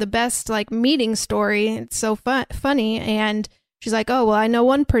guys have the best like meeting story. It's so funny. And she's like, oh, well, I know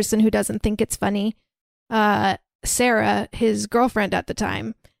one person who doesn't think it's funny. Sarah, his girlfriend at the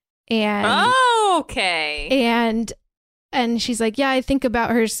time. And okay. And she's like, yeah, I think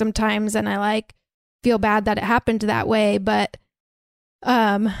about her sometimes and I like feel bad that it happened that way, but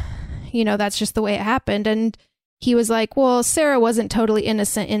you know, that's just the way it happened. And he was like, well, Sarah wasn't totally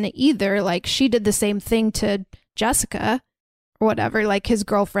innocent in it either. Like she did the same thing to Jessica or whatever, like his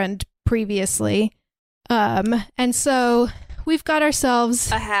girlfriend previously. And so we've got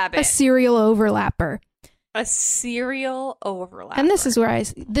ourselves a serial overlapper. A serial overlap. And this is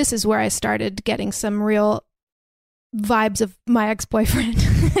where I started getting some real vibes of my ex-boyfriend.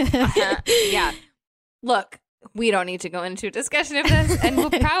 Yeah. look, we don't need to go into a discussion of this, and we'll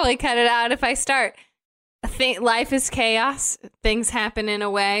probably cut it out if I start. I think life is chaos. Things happen in a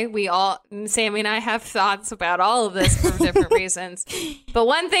way. Sammy and I have thoughts about all of this for different reasons. But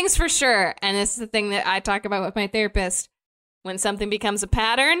one thing's for sure, and this is the thing that I talk about with my therapist, when something becomes a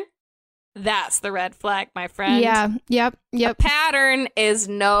pattern, that's the red flag, my friend. Yeah, yep. A pattern is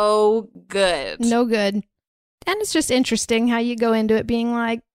no good. No good. And it's just interesting how you go into it being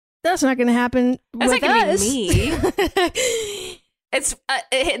like, that's not going to happen That's with not going to us. be me. It's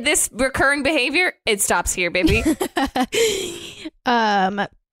this recurring behavior. It stops here, baby. But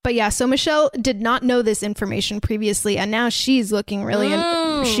yeah, so Michelle did not know this information previously, and now she's looking really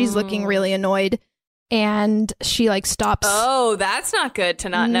annoyed, and she like stops. Oh, that's not good to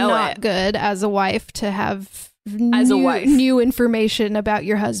not know not it. good as a wife to have new information about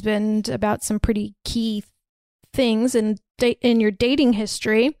your husband, about some pretty key things in your dating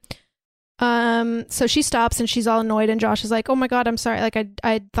history. So she stops and she's all annoyed, and Josh is like, "Oh my God, I'm sorry. Like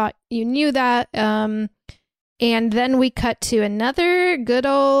I thought you knew that." And then we cut to another good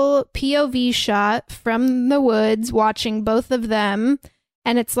old POV shot from the woods, watching both of them,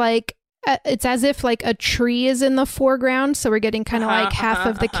 and it's like it's as if like a tree is in the foreground, so we're getting kind of like half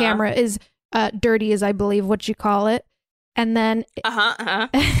of the camera is dirty, is I believe what you call it, and then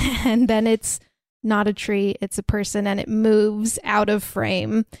and then it's not a tree, it's a person, and it moves out of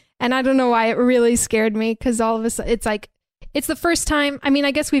frame. And I don't know why it really scared me, because all of a sudden it's like, it's the first time, I mean,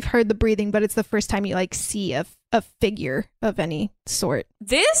 I guess we've heard the breathing, but it's the first time you like see a figure of any sort.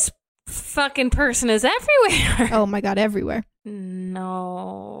 This fucking person is everywhere. Oh my God, everywhere.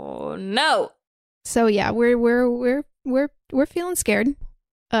 No. So yeah, we're feeling scared.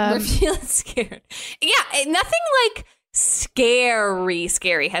 We're feeling scared. Yeah, nothing like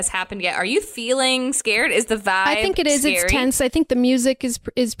scary has happened yet. Are you feeling scared? Is the vibe I think it is. Scary? It's tense. I think the music is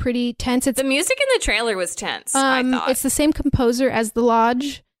pretty tense. The music in the trailer was tense, I thought. It's the same composer as The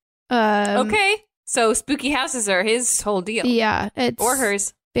Lodge. Okay. So spooky houses are his whole deal. Yeah. Or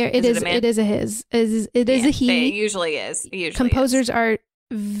hers. It is a his. It is a he. It usually is. Composers are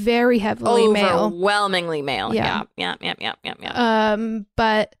very heavily male. Overwhelmingly male. Yeah.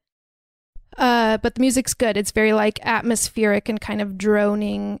 But the music's good. It's very like atmospheric and kind of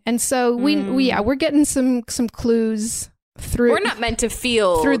droning. And so we're getting some clues through. We're not meant to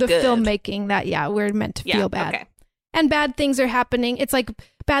feel through the good. filmmaking that we're meant to feel bad. Okay. And bad things are happening. It's like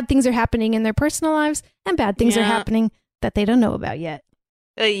bad things are happening in their personal lives, and bad things are happening that they don't know about yet.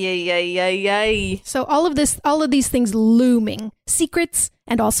 So all of these things looming, secrets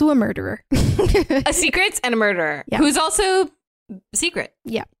and also a murderer. A secret and a murderer who's also secret.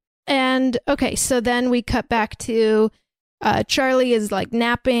 Yeah. And okay, so then we cut back to Charlie is like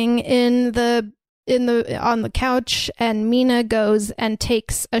napping on the couch, and Mina goes and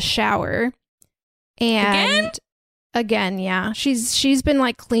takes a shower. And again, yeah. She's been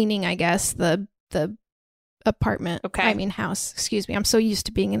like cleaning, I guess, the apartment. Okay. I mean house. Excuse me. I'm so used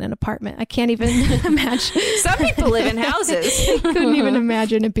to being in an apartment. I can't even imagine. Some people live in houses. Couldn't even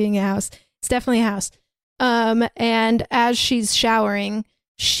imagine it being a house. It's definitely a house. And as she's showering,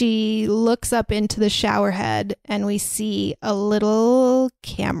 she looks up into the shower head, and we see a little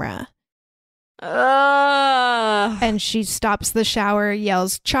camera. And she stops the shower,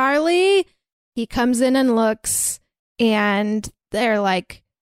 yells, "Charlie!" He comes in and looks, and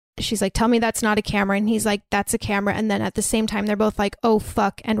she's like, "Tell me that's not a camera." And he's like, "That's a camera." And then at the same time, they're both like, "Oh,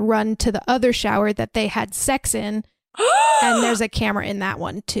 fuck," and run to the other shower that they had sex in. And there's a camera in that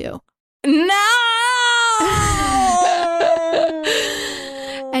one, too. No!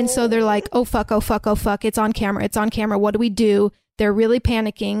 And so they're like, "Oh, fuck, oh, fuck, oh, fuck. It's on camera. It's on camera. What do we do?" They're really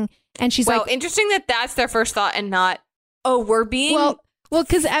panicking. And she's like... interesting that that's their first thought and not, "Oh, we're being Well,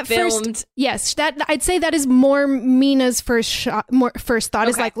 because at filmed. first, yes, that I'd say that is more Mina's first thought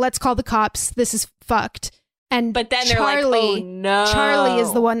is like, "Let's call the cops. This is fucked." But then they're like, "Oh, no." Charlie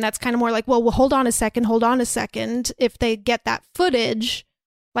is the one that's kind of more like, well, hold on a second. If they get that footage,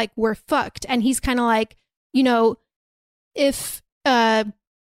 like, we're fucked. And he's kind of like, if...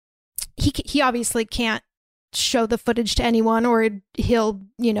 He obviously can't show the footage to anyone, or he'll,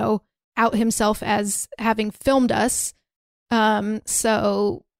 out himself as having filmed us.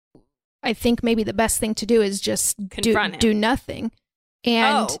 So I think maybe the best thing to do is just do nothing.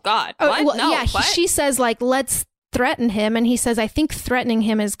 And oh God! What? Well, no, yeah, what? She says like, "Let's threaten him," and he says, "I think threatening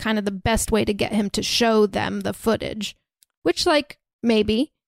him is kind of the best way to get him to show them the footage," which like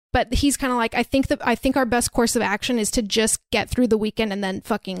maybe. But he's kind of like, I think our best course of action is to just get through the weekend and then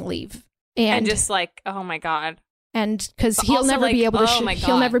fucking leave. And just like, oh my God. And because he'll never be able to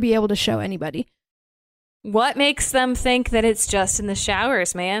he'll never be able to show anybody. What makes them think that it's just in the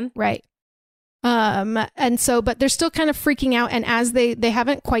showers, man? Right. And so, but they're still kind of freaking out. And as they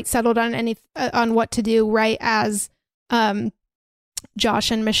haven't quite settled on on what to do right as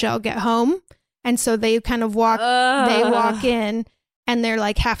Josh and Michelle get home. And so they kind of walk in and they're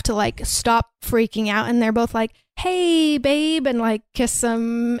like, have to like stop freaking out. And they're both like, hey, babe, and like kiss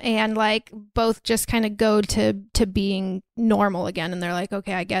them and like both just kind of go to being normal again. And they're like,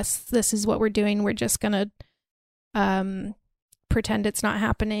 okay, I guess this is what we're doing. We're just going to pretend it's not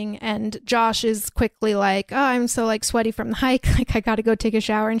happening. And Josh is quickly like, oh, I'm so like sweaty from the hike, like I gotta go take a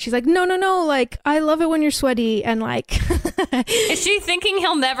shower. And she's like, no, like I love it when you're sweaty. And like is she thinking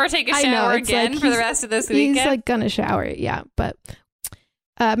he'll never take a shower again for the rest of this weekend? He's like gonna shower. Yeah. But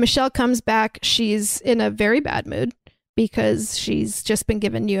Michelle comes back. She's in a very bad mood because she's just been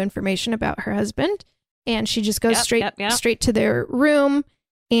given new information about her husband, and she just goes straight to their room.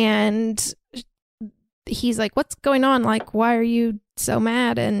 And he's like, what's going on? Like, why are you so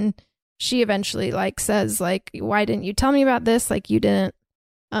mad? And she eventually like says like, why didn't you tell me about this? Like you didn't,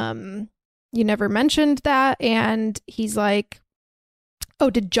 you never mentioned that. And he's like, oh,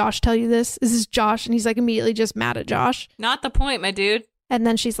 did Josh tell you this? Is this Josh? And he's like immediately just mad at Josh. Not the point, my dude. And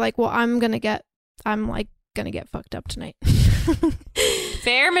then she's like, well, I'm gonna get fucked up tonight.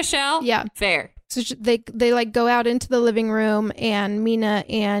 Fair, Michelle? Yeah. Fair. So they like go out into the living room, and Mina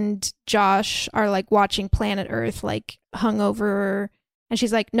and Josh are like watching Planet Earth, like hungover. And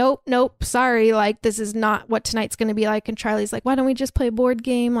she's like, nope, sorry. Like, this is not what tonight's going to be like. And Charlie's like, why don't we just play a board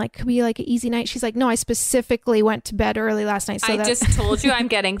game? Like, could be like an easy night. She's like, no, I specifically went to bed early last night. So I just told you I'm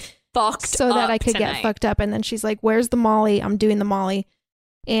getting fucked so up that I could tonight. get fucked up. And then she's like, where's the Molly? I'm doing the Molly.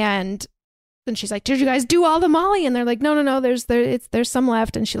 And then she's like, did you guys do all the Molly? And they're like, no, there's some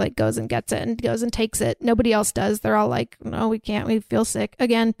left. And she like goes and gets it and goes and takes it. Nobody else does. They're all like, no, we can't. We feel sick.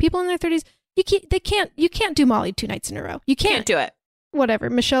 Again, people in their 30s, you can't do Molly 2 nights in a row. You can't do it. Whatever.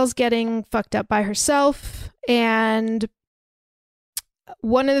 Michelle's getting fucked up by herself. And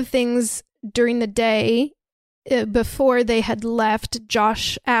one of the things during the day before they had left,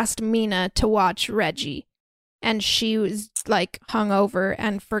 Josh asked Mina to watch Reggie. And she was like hungover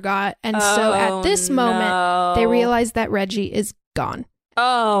and forgot. And so at this moment, they realized that Reggie is gone.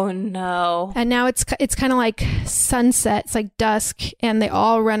 Oh, no. And now it's kind of like sunset. It's like dusk, and they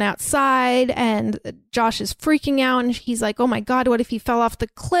all run outside, and Josh is freaking out, and he's like, oh my God, what if he fell off the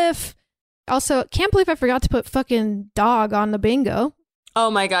cliff? Also, can't believe I forgot to put fucking dog on the bingo.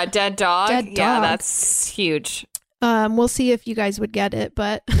 Oh my God, dead dog? Dead dog. Yeah, that's huge. We'll see if you guys would get it,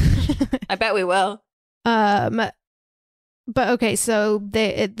 but... I bet we will. But okay, so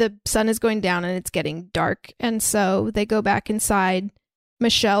the sun is going down and it's getting dark, and so they go back inside.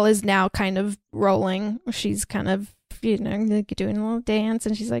 Michelle is now kind of rolling. She's kind of, doing a little dance,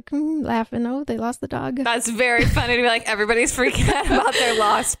 and she's like laughing. Oh, they lost the dog. That's very funny to be like, everybody's freaking out about their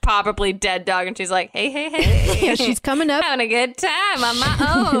lost, probably dead dog, and she's like, hey. Yeah, she's coming up. Having a good time on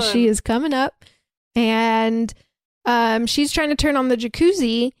my own. She is coming up, and she's trying to turn on the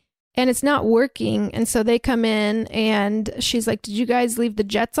jacuzzi, and it's not working. And so they come in, and she's like, did you guys leave the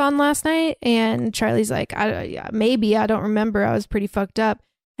jets on last night? And Charlie's like, maybe, I don't remember. I was pretty fucked up.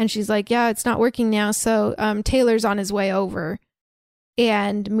 And she's like, yeah, it's not working now. So Taylor's on his way over.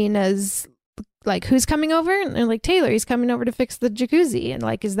 And Mina's like, who's coming over? And they're like, Taylor, he's coming over to fix the jacuzzi. And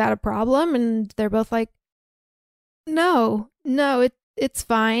like, is that a problem? And they're both like, no, it's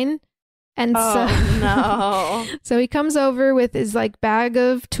fine. And so he comes over with his like bag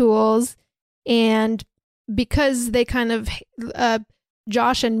of tools, and because they kind of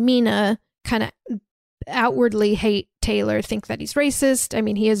Josh and Mina kind of outwardly hate Taylor, think that he's racist. I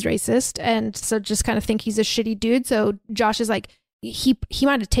mean, he is racist, and so just kind of think he's a shitty dude. So Josh is like, he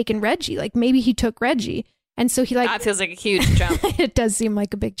might have taken Reggie, like maybe he took Reggie. And so he like, that feels like a huge jump. It does seem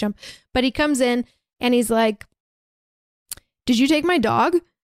like a big jump, but he comes in and he's like, did you take my dog?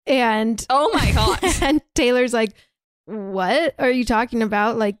 And oh my God. And Taylor's like, what are you talking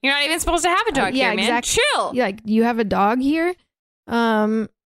about? Like, you're not even supposed to have a dog here, man. Exactly. Chill. Like, you have a dog here?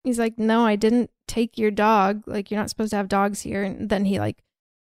 He's like, no, I didn't take your dog. Like, you're not supposed to have dogs here. And then he's like,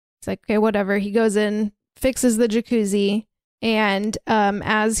 okay, whatever. He goes in, fixes the jacuzzi, and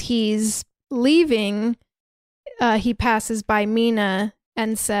as he's leaving, he passes by Mina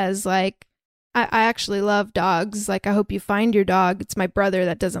and says, like, I actually love dogs. Like, I hope you find your dog. It's my brother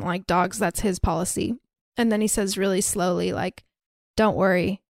that doesn't like dogs. That's his policy. And then he says really slowly, like, don't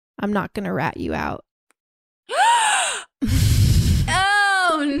worry, I'm not going to rat you out.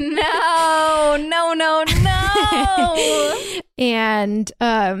 Oh, no. And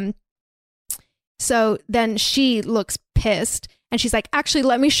so then she looks pissed, and she's like, actually,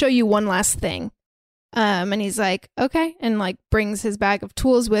 let me show you one last thing. And he's like, okay. And like brings his bag of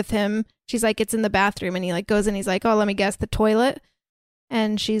tools with him. She's like, it's in the bathroom. And he like goes and he's like, oh, let me guess, the toilet.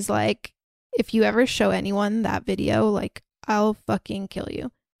 And she's like, if you ever show anyone that video, like I'll fucking kill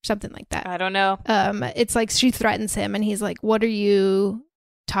you. Something like that. I don't know. It's like she threatens him and he's like, what are you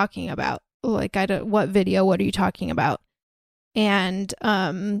talking about? Like, what video? What are you talking about? And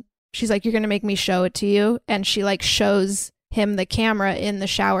she's like, you're going to make me show it to you. And she like shows him the camera in the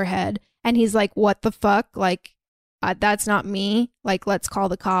shower head. And he's like, what the fuck? Like, that's not me. Like, let's call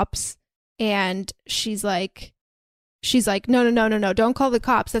the cops. And she's like, no. Don't call the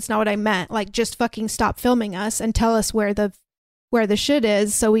cops. That's not what I meant. Like, just fucking stop filming us and tell us where the shit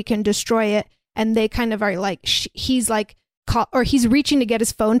is so we can destroy it. And they kind of are like, he's like, he's reaching to get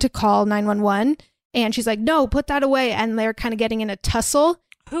his phone to call 911. And she's like, no, put that away. And they're kind of getting in a tussle.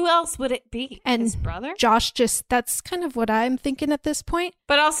 Who else would it be? And his brother? Josh that's kind of what I'm thinking at this point.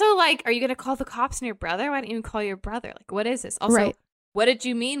 But also, like, are you going to call the cops on your brother? Why don't you even call your brother? Like, what is this? Also, What did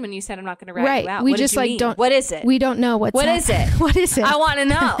you mean when you said I'm not going to rat you out? We what just like don't. What is it? We don't know what is it? What is it? I want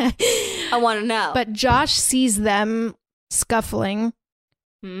to know. But Josh sees them scuffling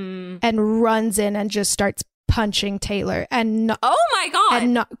and runs in and just starts punching Taylor. And oh my god!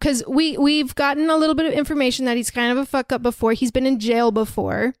 And because we've gotten a little bit of information that he's kind of a fuck up before. He's been in jail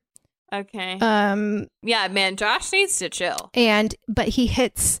before. Okay. Yeah, man, Josh needs to chill. But he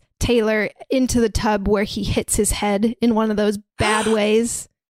hits Taylor into the tub where he hits his head in one of those bad ways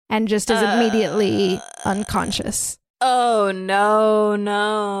and just is immediately unconscious. Oh,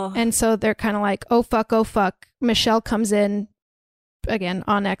 no. And so they're kind of like, oh, fuck. Michelle comes in again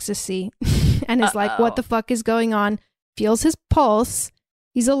on ecstasy and is like, what the fuck is going on? Feels his pulse.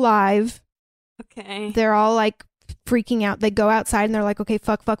 He's alive. Okay. They're all like freaking out. They go outside and they're like, okay,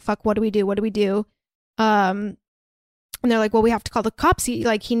 fuck. What do we do? And they're like, well, we have to call the cops. He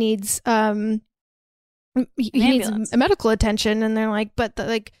needs medical attention. And they're like,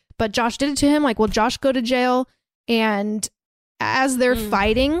 but Josh did it to him. Like, will Josh go to jail? And as they're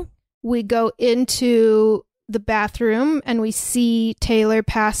fighting, we go into the bathroom and we see Taylor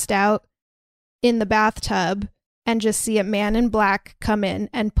passed out in the bathtub and just see a man in black come in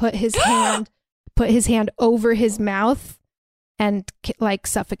and put his hand over his mouth and like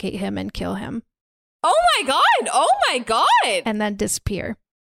suffocate him and kill him. Oh my god! And then disappear.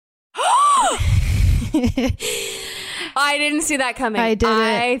 I didn't see that coming. I didn't.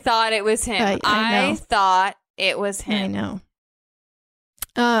 I thought it was him. I thought it was him. I know.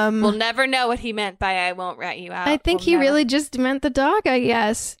 We'll never know what he meant by I won't rat you out. I think he really just meant the dog, I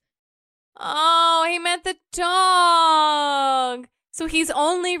guess. Oh, he meant the dog. So he's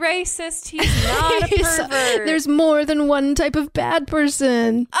only racist. He's not a pervert. There's more than one type of bad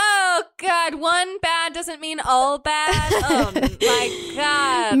person. Oh, God. One bad doesn't mean all bad. Oh, my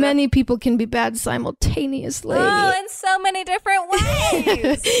God. Many people can be bad simultaneously. Oh, in so many different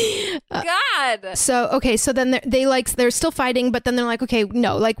ways. God. So then they're still fighting, but then they're like, okay,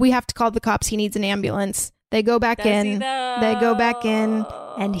 no, like we have to call the cops. He needs an ambulance. They go back in. They go back in,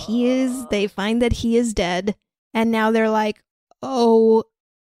 and they find that he is dead. And now they're like, oh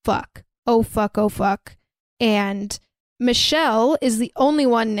fuck. And Michelle is the only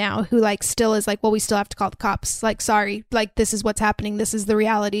one now who like still is like, well, we still have to call the cops. Like, sorry, like this is what's happening. This is the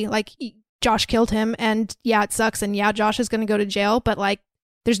reality. Like Josh killed him and yeah, it sucks. And yeah, Josh is going to go to jail, but like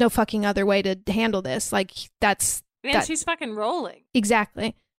there's no fucking other way to handle this. Like she's fucking rolling.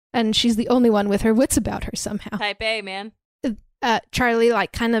 Exactly. And she's the only one with her wits about her somehow. Type A, man. Charlie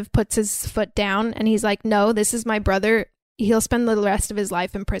like kind of puts his foot down and he's like, no, this is my brother. He'll spend the rest of his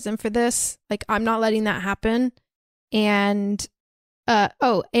life in prison for this. Like, I'm not letting that happen. And,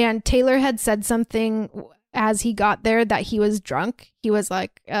 and Taylor had said something as he got there that he was drunk. He was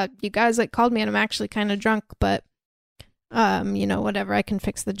like, you guys like called me and I'm actually kind of drunk, but, whatever, I can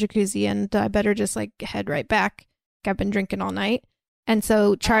fix the jacuzzi and I better just like head right back. I've been drinking all night. And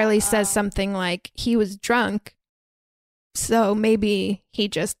so Charlie says something like he was drunk. So maybe he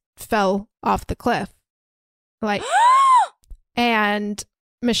just fell off the cliff. Like, and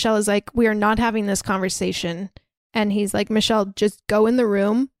Michelle is like, we are not having this conversation. And he's like, Michelle, just go in the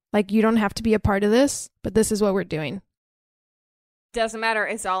room. Like, you don't have to be a part of this, but this is what we're doing. Doesn't matter.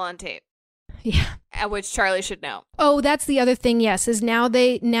 It's all on tape. Yeah. Which Charlie should know. Oh, that's the other thing. Yes. Is now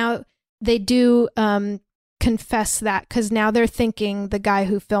they do confess that because now they're thinking the guy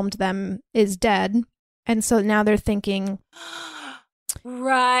who filmed them is dead. And so now they're thinking,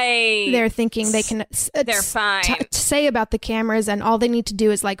 right. They're thinking they can they're fine. Say about the cameras and all they need to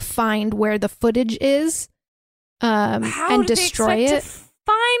do is like find where the footage is How and do destroy they it. expect to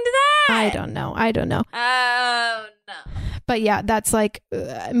find that? I don't know. Oh, no. But yeah, that's like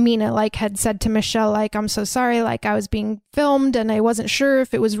Mina like had said to Michelle, like, I'm so sorry, like I was being filmed and I wasn't sure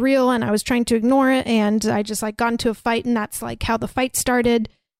if it was real and I was trying to ignore it and I just like got into a fight and that's like how the fight started.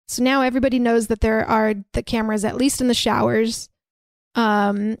 So now everybody knows that there are the cameras at least in the showers.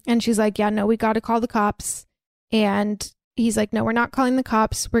 And she's like, yeah, no, we got to call the cops. And he's like, no, we're not calling the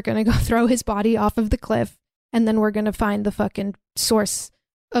cops. We're going to go throw his body off of the cliff and then we're going to find the fucking source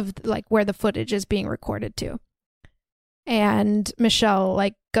of like where the footage is being recorded to. And Michelle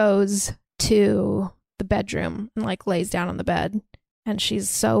like goes to the bedroom and like lays down on the bed and she's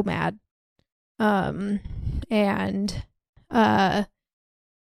so mad. And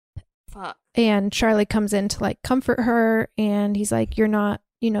Charlie comes in to like comfort her and he's like, you're not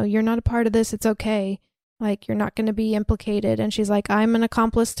a part of this. It's okay. Like, you're not going to be implicated. And she's like, I'm an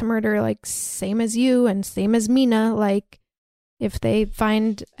accomplice to murder, like same as you and same as Mina. Like, if they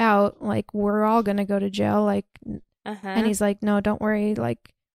find out, like, we're all going to go to jail. Like, and he's like, no, don't worry.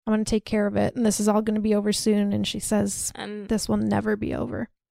 Like, I'm going to take care of it. And this is all going to be over soon. And she says, this will never be over.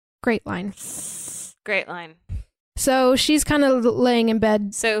 Great line. Great line. So she's kind of laying in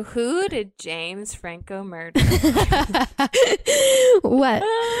bed. So who did James Franco murder?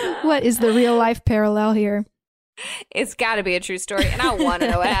 What is the real life parallel here? It's got to be a true story. And I want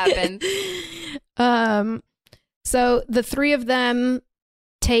to know what happened. So the three of them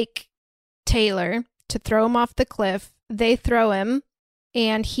take Taylor to throw him off the cliff. They throw him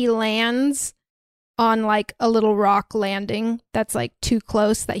and he lands on like a little rock landing that's like too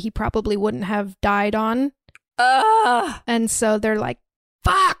close that he probably wouldn't have died on. And so they're like,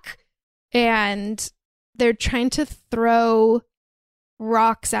 fuck. And they're trying to throw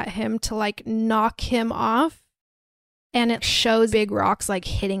rocks at him to like knock him off. And it shows big rocks like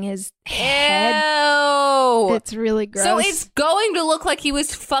hitting his head. Ew. It's really gross. So it's going to look like he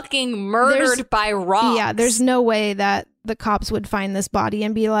was fucking murdered by rocks. Yeah, there's no way that the cops would find this body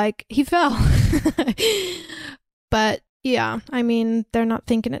and be like, he fell. But yeah, I mean, they're not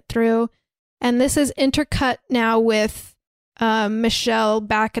thinking it through. And this is intercut now with Michelle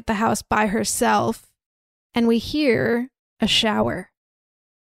back at the house by herself. And we hear a shower.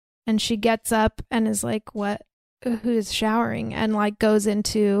 And she gets up and is like, what? Who's showering? And like goes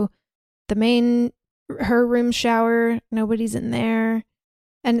into her room shower. Nobody's in there.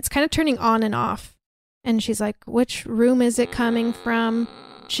 And it's kind of turning on and off. And she's like, which room is it coming from?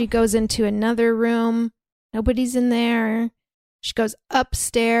 She goes into another room. Nobody's in there. She goes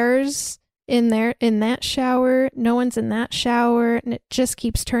upstairs in that shower. No one's in that shower. And it just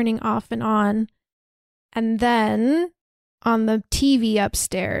keeps turning off and on. And then on the TV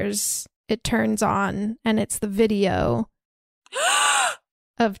upstairs, it turns on and it's the video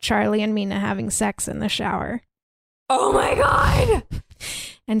of Charlie and Mina having sex in the shower. Oh my God.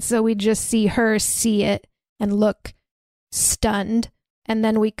 And so we just see her see it and look stunned. And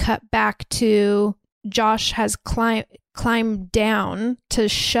then we cut back to Josh has climbed down to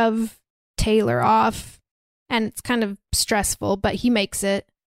shove Taylor off. And it's kind of stressful, but he makes it.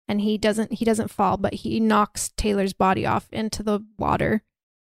 And he doesn't fall, but he knocks Taylor's body off into the water.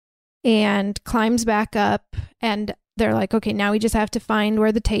 And climbs back up and they're like, okay, now we just have to find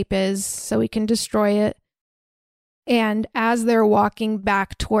where the tape is so we can destroy it. And as they're walking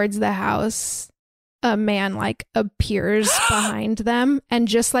back towards the house, a man like appears behind them and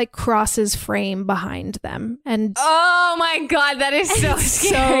just like crosses frame behind them. And oh my God, that is so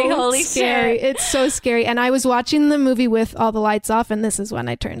scary. Holy scary. Shit. It's so scary. And I was watching the movie with all the lights off, and this is when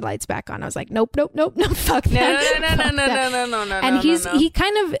I turned lights back on. I was like, nope, fuck that. No. And he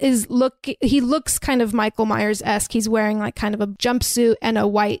kind of he looks kind of Michael Myers-esque. He's wearing like kind of a jumpsuit and a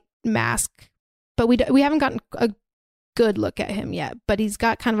white mask. But we haven't gotten a good look at him yet, but he's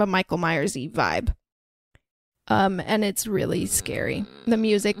got kind of a Michael Myers-y vibe. And it's really scary. The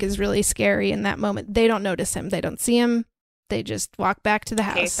music is really scary in that moment. They don't notice him. They don't see him. They just walk back to the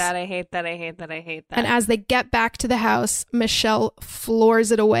house. I hate that. And as they get back to the house, Michelle floors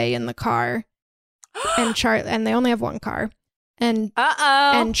it away in the car. And they only have one car. And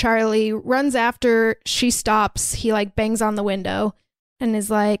and Charlie runs after. She stops. He like bangs on the window and is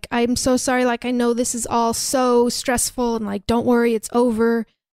like, I'm so sorry. Like, I know this is all so stressful and like, don't worry, it's over.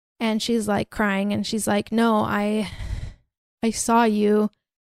 And she's like crying and she's like, no, I saw you.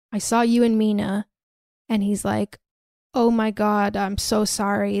 I saw you and Mina. And he's like, oh my God, I'm so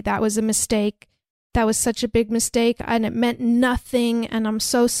sorry. That was a mistake. That was such a big mistake and it meant nothing. And I'm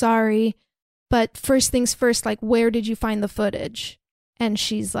so sorry. But first things first, like, where did you find the footage? And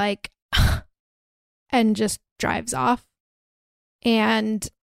she's like, and just drives off. And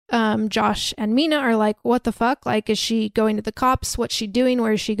Josh and Mina are like, what the fuck? Like, is she going to the cops? What's she doing?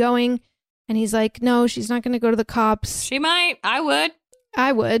 Where is she going? And he's like, no, she's not going to go to the cops. She might. I would.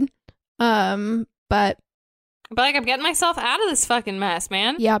 But like, I'm getting myself out of this fucking mess,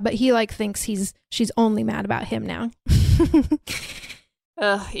 man. Yeah, but he like thinks she's only mad about him now.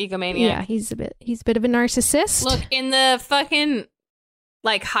 Ugh, egomaniac. Yeah, he's a bit of a narcissist. Look, in the fucking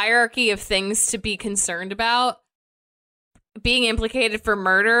like hierarchy of things to be concerned about, being implicated for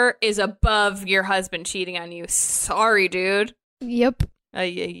murder is above your husband cheating on you. Sorry, dude. Yep.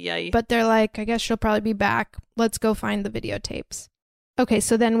 Ay. But they're like, I guess she'll probably be back. Let's go find the videotapes. Okay,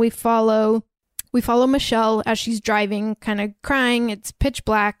 so then we follow Michelle as she's driving, kind of crying. It's pitch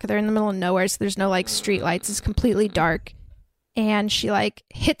black. They're in the middle of nowhere, so there's no like street lights. It's completely dark. And she like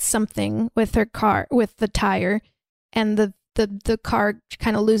hits something with her car, with the tire, and the car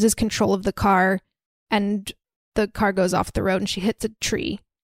kind of loses control of the car, and the car goes off the road, and she hits a tree.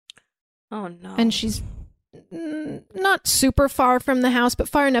 Oh no. And she's not super far from the house, but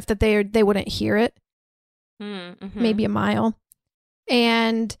far enough that they wouldn't hear it. Mm-hmm. Maybe a mile.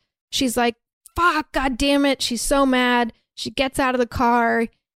 And she's like, fuck, god damn it. She's so mad. She gets out of the car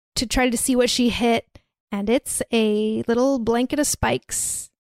to try to see what she hit. And it's a little blanket of spikes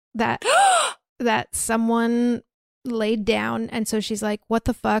that someone laid down. And so she's like, what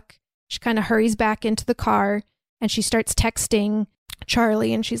the fuck? She kind of hurries back into the car and she starts texting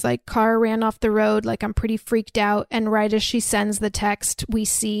Charlie. And she's like, car ran off the road. Like, I'm pretty freaked out. And right as she sends the text, we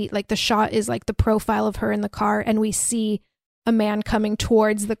see like the shot is like the profile of her in the car. And we see a man coming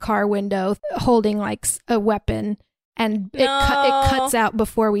towards the car window holding like a weapon. And it cuts out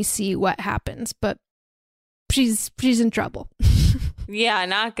before we see what happens. But she's in trouble. Yeah,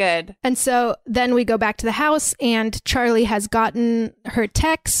 not good. And so then we go back to the house and Charlie has gotten her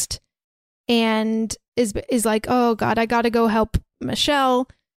text and is like, oh God, I got to go help Michelle.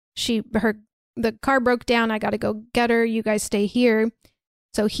 The car broke down. I got to go get her. You guys stay here.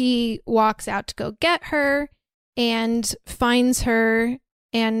 So he walks out to go get her and finds her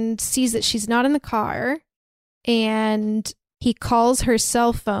and sees that she's not in the car. And he calls her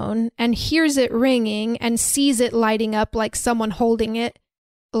cell phone and hears it ringing and sees it lighting up like someone holding it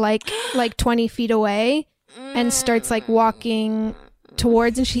like 20 feet away and starts like walking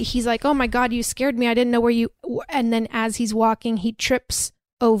towards, and he's like, oh my God, you scared me. I didn't know where you, and then as he's walking, he trips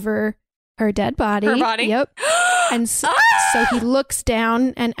over her dead body. Her body? Yep. And so he looks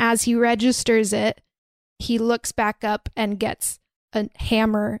down, and as he registers it, he looks back up and gets a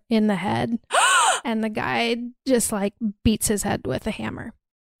hammer in the head. And the guy just like beats his head with a hammer.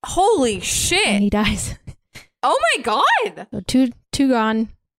 Holy shit. And he dies. Oh my God. So two gone,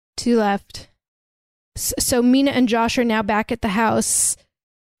 2 left. So Mina and Josh are now back at the house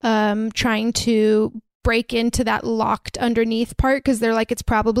trying to break into that locked underneath part because they're like, it's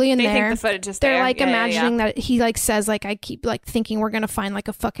probably in there. They think the footage is they're there. like imagining that he like says like, I keep like thinking we're going to find like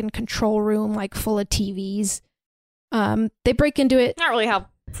a fucking control room like full of TVs. They break into it. Not really how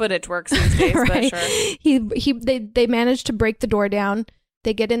footage works these days, right? But sure. They manage to break the door down.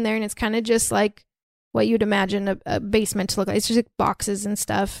 They get in there and it's kind of just like what you'd imagine a basement to look like. It's just like boxes and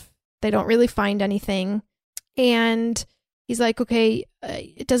stuff. They don't really find anything. And he's like, okay,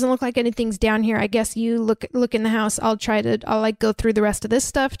 it doesn't look like anything's down here. I guess you look in the house. I'll like go through the rest of this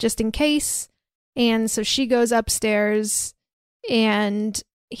stuff just in case. And so she goes upstairs and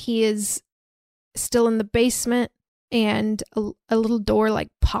he is still in the basement. And a little door like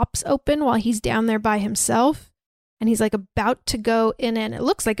pops open while he's down there by himself. And he's like about to go in it. And it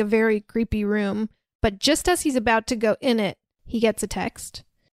looks like a very creepy room. But just as he's about to go in it, he gets a text.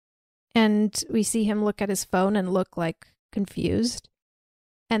 And we see him look at his phone and look like confused.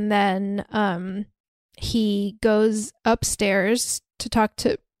 And then he goes upstairs to talk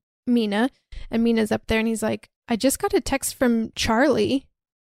to Mina. And Mina's up there and he's like, I just got a text from Charlie.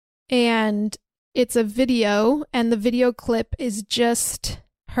 And it's a video, and the video clip is just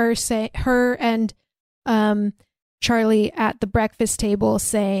her and Charlie at the breakfast table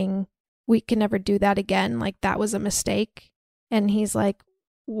saying, we can never do that again. Like, that was a mistake. And he's like,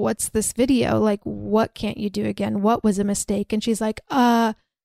 what's this video? Like, what can't you do again? What was a mistake? And she's like, I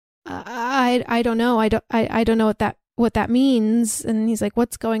don't know. I don't know what that means. And he's like,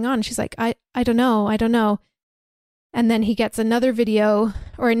 what's going on? She's like, I don't know. And then he gets another video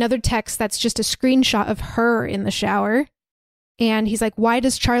or another text that's just a screenshot of her in the shower. And he's like, why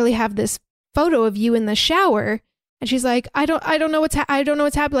does Charlie have this photo of you in the shower? And she's like, I don't know what's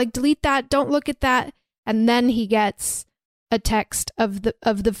happening. Like, delete that. Don't look at that. And then he gets a text of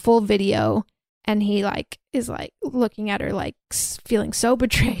the full video. And he like is like looking at her like feeling so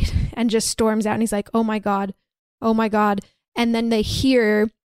betrayed and just storms out. And he's like, oh my God. And then they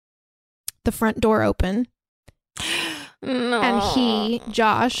hear the front door open. No. And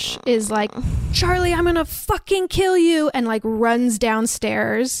Josh, is like, Charlie, I'm gonna fucking kill you, and like runs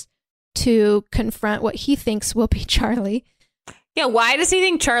downstairs to confront what he thinks will be Charlie. Yeah, why does he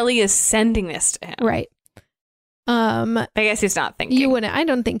think Charlie is sending this to him? Right. I guess he's not thinking. I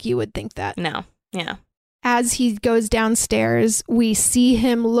don't think you would think that. No. Yeah. As he goes downstairs, we see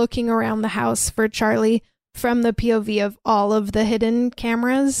him looking around the house for Charlie from the POV of all of the hidden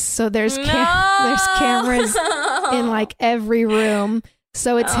cameras. So there's cameras in like every room.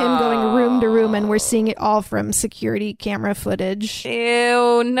 So it's him going room to room, and we're seeing it all from security camera footage.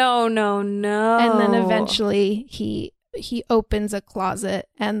 Ew, no. And then eventually he opens a closet,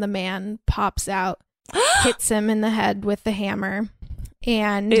 and the man pops out, hits him in the head with the hammer.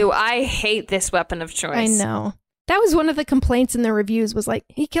 And ew, I hate this weapon of choice. I know. That was one of the complaints in the reviews, was like,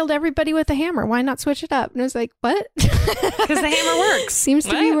 he killed everybody with a hammer. Why not switch it up? And I was like, what? Because the hammer works. Seems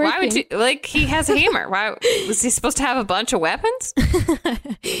to be working. Why would you, like, he has a hammer. Why was he supposed to have a bunch of weapons?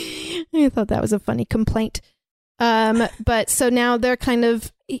 I thought that was a funny complaint. But so now they're kind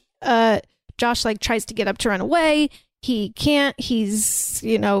of, Josh like tries to get up to run away. He can't. He's,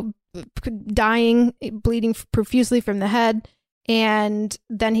 dying, bleeding profusely from the head. And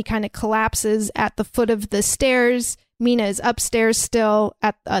then he kind of collapses at the foot of the stairs. Mina is upstairs still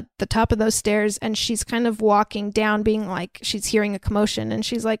at the top of those stairs, and she's kind of walking down, being like, she's hearing a commotion, and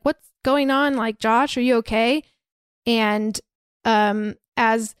she's like, what's going on? Like, Josh, are you okay? And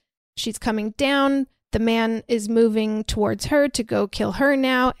as she's coming down, the man is moving towards her to go kill her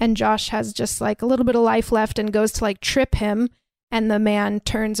now, and Josh has just like a little bit of life left and goes to like trip him, and the man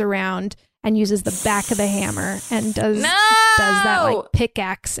turns around and uses the back of the hammer and does that like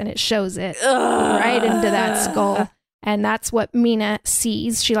pickaxe, and it shows it right into that skull. And that's what Mina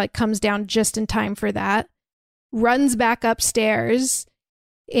sees. She like comes down just in time for that, runs back upstairs,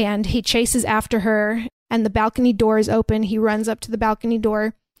 and he chases after her, and the balcony door is open. He runs up to the balcony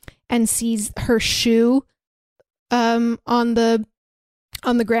door and sees her shoe on the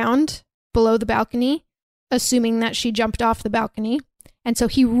ground below the balcony, assuming that she jumped off the balcony. And so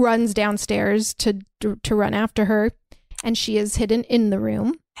he runs downstairs to run after her, and she is hidden in the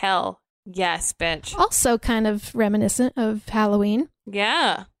room. Hell yes, bitch. Also kind of reminiscent of Halloween.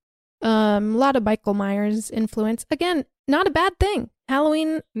 Yeah. A lot of Michael Myers influence. Again, not a bad thing.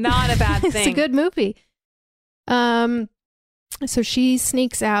 Halloween. Not a bad thing. It's a good movie. So she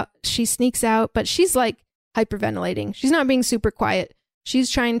sneaks out, but she's like hyperventilating. She's not being super quiet. She's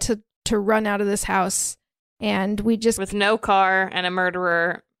trying to run out of this house. And we just... with no car and a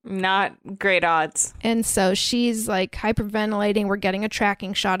murderer, not great odds. And so she's like hyperventilating. We're getting a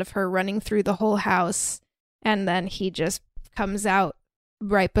tracking shot of her running through the whole house. And then he just comes out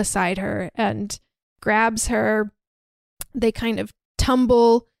right beside her and grabs her. They kind of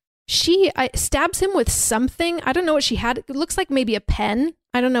tumble. She stabs him with something. I don't know what she had. It looks like maybe a pen.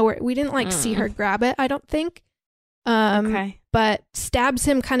 I don't know where. We didn't like see her grab it, I don't think. Okay. But stabs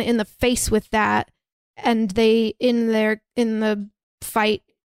him kind of in the face with that. And they, in the fight,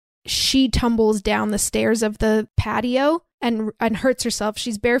 she tumbles down the stairs of the patio and hurts herself.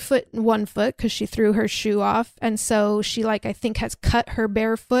 She's barefoot in one foot because she threw her shoe off. And so she I think has cut her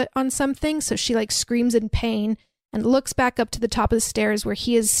bare foot on something. So she screams in pain and looks back up to the top of the stairs where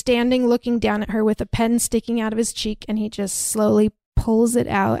he is standing looking down at her with a pen sticking out of his cheek. And he just slowly pulls it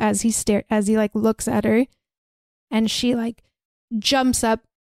out as he looks at her. And she jumps up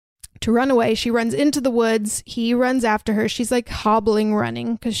to run away. She runs into the woods. He runs after her. She's hobbling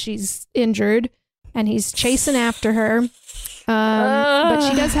running because she's injured, and he's chasing after her. But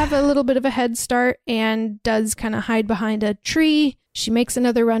she does have a little bit of a head start and does kind of hide behind a tree. She makes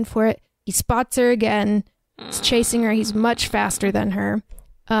another run for it. He spots her again. He's chasing her. He's much faster than her.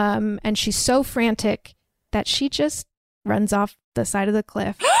 And she's so frantic that she just runs off the side of the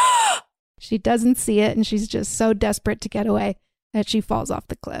cliff. She doesn't see it, and she's just so desperate to get away that she falls off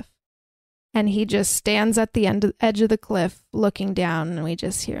the cliff. And he just stands at the edge of the cliff looking down, and we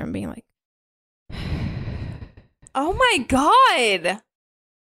just hear him being like, oh my God.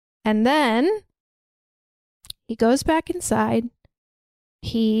 And then he goes back inside.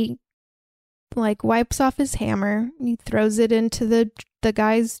 He wipes off his hammer. He throws it into the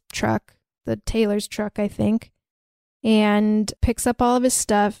guy's truck, the Taylor's truck, I think, and picks up all of his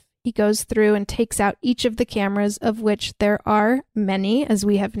stuff. He goes through and takes out each of the cameras, of which there are many, as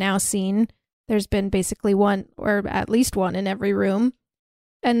we have now seen. There's been basically one, or at least one, in every room.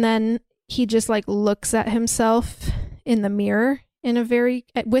 And then he just looks at himself in the mirror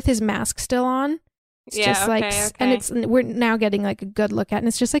with his mask still on. It's just and we're now getting a good look at it. And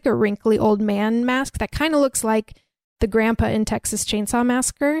it's just a wrinkly old man mask that kind of looks like the grandpa in Texas Chainsaw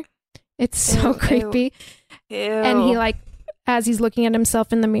Massacre. It's so creepy. Ew. And he like, as he's looking at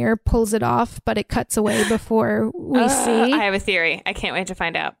himself in the mirror, pulls it off, but it cuts away before we see. I have a theory. I can't wait to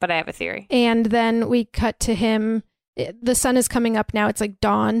find out, but I have a theory. And then we cut to him. The sun is coming up now. It's like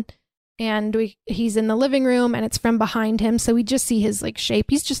dawn. And he's in the living room and it's from behind him. So we just see his like shape.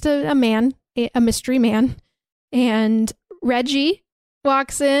 He's just a man, a mystery man. And Reggie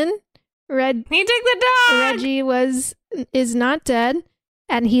walks in. He took the dog. Reggie is not dead.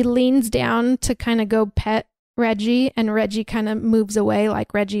 And he leans down to kind of go pet Reggie. And Reggie kind of moves away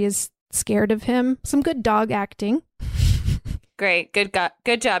like Reggie is scared of him. Some good dog acting. Great. Good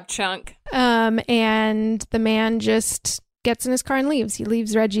job, Chunk. And the man just gets in his car and leaves. He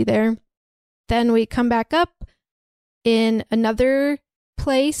leaves Reggie there. Then we come back up in another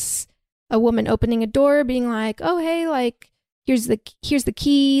place. A woman opening a door, being like, "Oh, hey, like here's the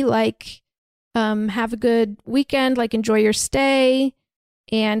key. Like, have a good weekend. Like, enjoy your stay."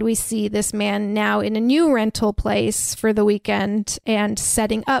 And we see this man now in a new rental place for the weekend and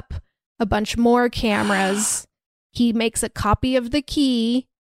setting up a bunch more cameras. He makes a copy of the key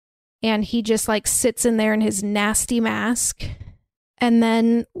and he just like sits in there in his nasty mask. And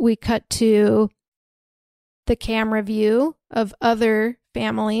then we cut to the camera view of other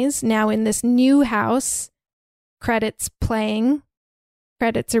families now in this new house. Credits are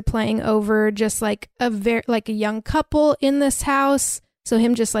playing over just like a young couple in this house. So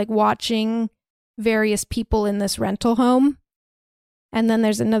him just like watching various people in this rental home. And then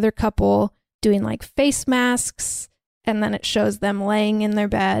there's another couple doing like face masks. And then it shows them laying in their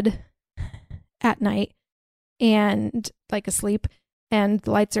bed at night and like asleep. And the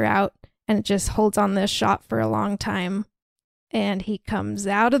lights are out. And it just holds on this shot for a long time. And he comes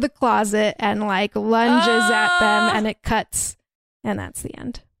out of the closet and like lunges at them and it cuts. And that's the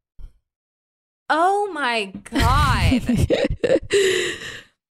end. Oh my God.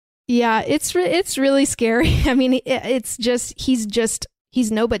 Yeah, it's really scary. I mean,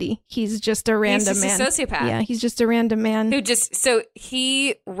 he's nobody. He's just a random man. He's just a sociopath. Yeah, he's just a random man. So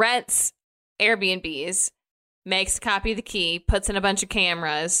he rents Airbnbs, makes a copy of the key, puts in a bunch of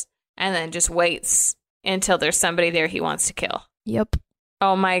cameras, and then just waits until there's somebody there he wants to kill. Yep.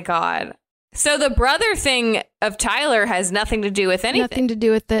 Oh my God. So the brother thing of Tyler has nothing to do with anything. Nothing to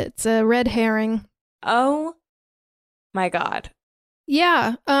do with it. It's a red herring. Oh my God.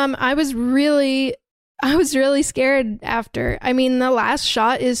 Yeah. I was really scared after. I mean, the last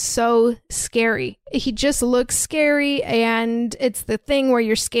shot is so scary. He just looks scary, and it's the thing where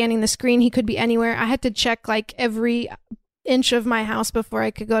you're scanning the screen. He could be anywhere. I had to check like every inch of my house before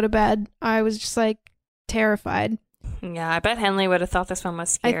I could go to bed. I was just like terrified. Yeah, I bet Henley would have thought this one was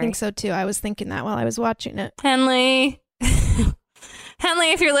scary. I think so too. I was thinking that while I was watching it. Henley,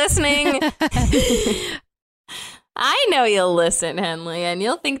 if you're listening, I know you'll listen, Henley, and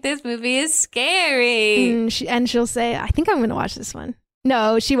you'll think this movie is scary. And she'll say, "I think I'm going to watch this one."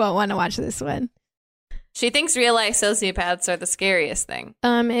 No, she won't want to watch this one. She thinks real life sociopaths are the scariest thing.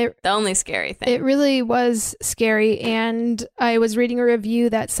 The only scary thing. It really was scary, and I was reading a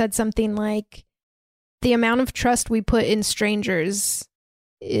review that said something like, the amount of trust we put in strangers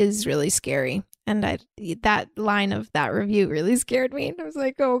is really scary. And that line of that review really scared me. I was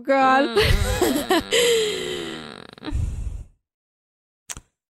like, oh, God.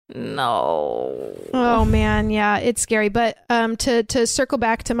 No. Oh, man. Yeah, it's scary. But to circle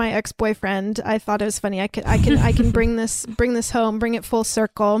back to my ex-boyfriend, I thought it was funny. I can bring this home, bring it full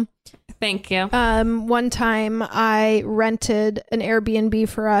circle. Thank you. One time I rented an Airbnb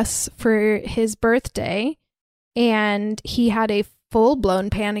for us for his birthday, and he had a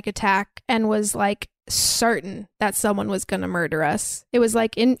full-blown panic attack and was like certain that someone was going to murder us. It was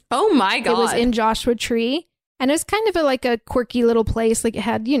like oh my God. It was in Joshua Tree, and it was kind of like a quirky little place. Like it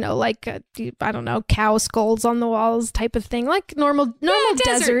had, like I don't know, cow skulls on the walls type of thing, like normal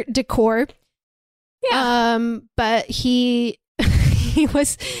desert decor. Yeah. But he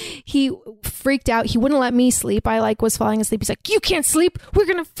freaked out. He wouldn't let me sleep. I was falling asleep. He's like, "You can't sleep. We're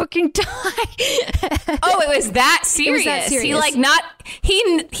gonna fucking die." Oh, it was that serious. He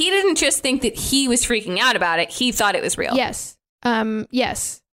he didn't just think that he was freaking out about it. He thought it was real. Yes.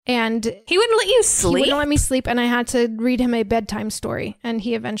 Yes. And he wouldn't let you sleep. He wouldn't let me sleep, and I had to read him a bedtime story. And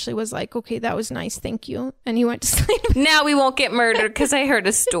he eventually was like, "Okay, that was nice, thank you." And he went to sleep. Now we won't get murdered because I heard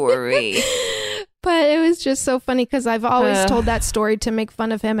a story. But it was just so funny because I've always told that story to make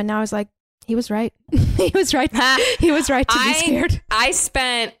fun of him, and now I was like, he was right. He was right. He was right to be scared.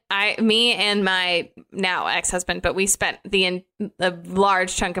 Me and my now ex-husband, but we spent a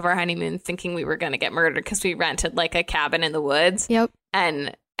large chunk of our honeymoon thinking we were going to get murdered because we rented like a cabin in the woods. Yep.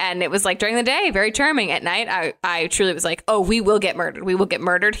 And And it was like during the day, very charming. At night, I truly was like, oh, we will get murdered. We will get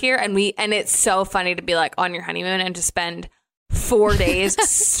murdered here. And it's so funny to be like on your honeymoon and to spend 4 days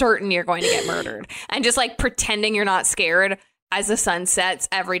certain you're going to get murdered and just like pretending you're not scared as the sun sets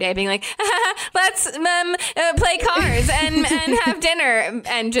every day, being like, let's play cards and have dinner,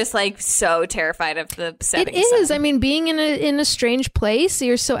 and just like so terrified of the setting. It is. Sun. I mean, being in a strange place,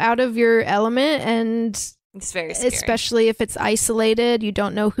 you're so out of your element, and it's very scary. Especially if it's isolated. You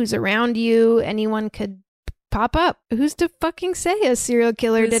don't know who's around you. Anyone could pop up. Who's to fucking say a serial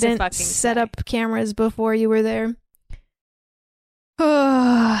killer didn't set up cameras before you were there?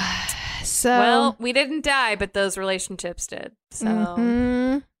 Well, we didn't die, but those relationships did.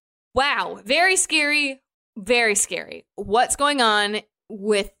 So, Wow. Very scary. Very scary. What's going on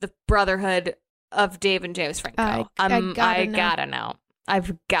with the Brotherhood of Dave and James Franco? I gotta know.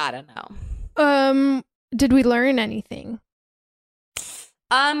 I've gotta know. Did we learn anything?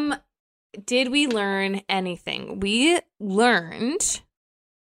 Did we learn anything? We learned,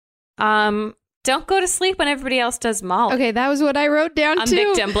 don't go to sleep when everybody else does Molly. Okay, that was what I wrote down too. I'm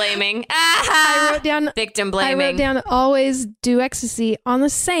victim blaming. I wrote down victim blaming. I wrote down always do ecstasy on the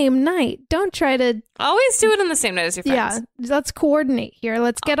same night. Don't try to always do it on the same night as your friends. Yeah, let's coordinate here.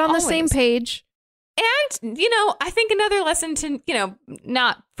 Let's get on the same page. And, I think another lesson to,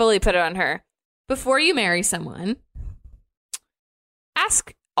 not fully put it on her. Before you marry someone,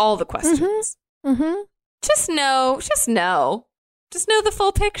 ask all the questions. Just know the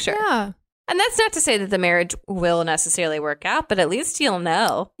full picture. Yeah. And that's not to say that the marriage will necessarily work out, but at least you'll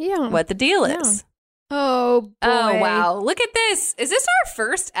know what the deal is. Oh, boy. Oh, wow. Look at this. Is this our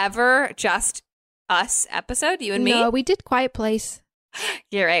first ever Just Us episode, you and me? No, we did Quiet Place.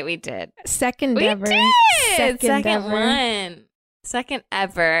 You're right, we did. Second we ever. Second ever. one. Second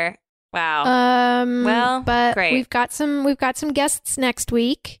ever. Wow. Well, but great. We've got some guests next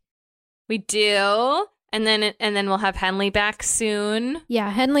week. We do. And then we'll have Henley back soon. Yeah,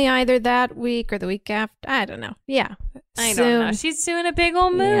 Henley either that week or the week after. I don't know. Yeah. I don't know. She's doing a big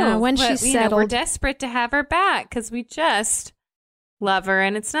old move. Yeah, when she's settled. We're desperate to have her back because we just love her,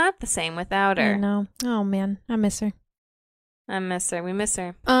 and it's not the same without her. I know. Oh, man. I miss her. We miss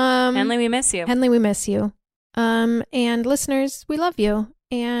her. Henley, we miss you. Henley, we miss you. And listeners, we love you.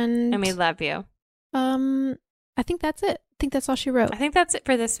 And we love you. I think that's it. I think that's all she wrote. I think that's it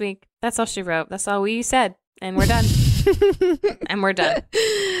for this week. That's all she wrote. That's all we said. And we're done. And we're done.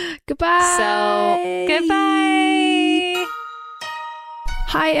 Goodbye. So, goodbye.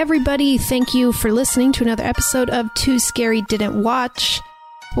 Hi, everybody. Thank you for listening to another episode of Too Scary Didn't Watch.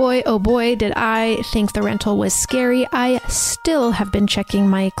 Boy, oh boy, did I think the rental was scary. I still have been checking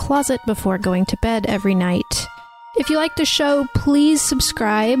my closet before going to bed every night. If you like the show, please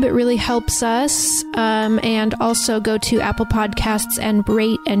subscribe. It really helps us. And also go to Apple Podcasts and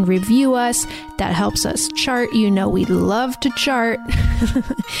rate and review us. That helps us chart. You know we love to chart.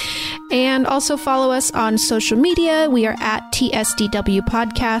 And also follow us on social media. We are at TSDW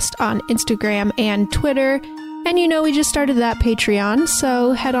Podcast on Instagram and Twitter. And we just started that Patreon,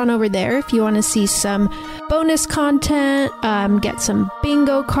 so head on over there if you want to see some bonus content, get some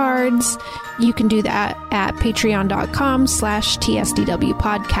bingo cards. You can do that at patreon.com/TSDW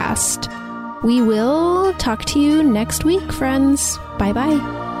podcast. We will talk to you next week, friends.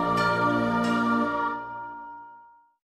 Bye-bye.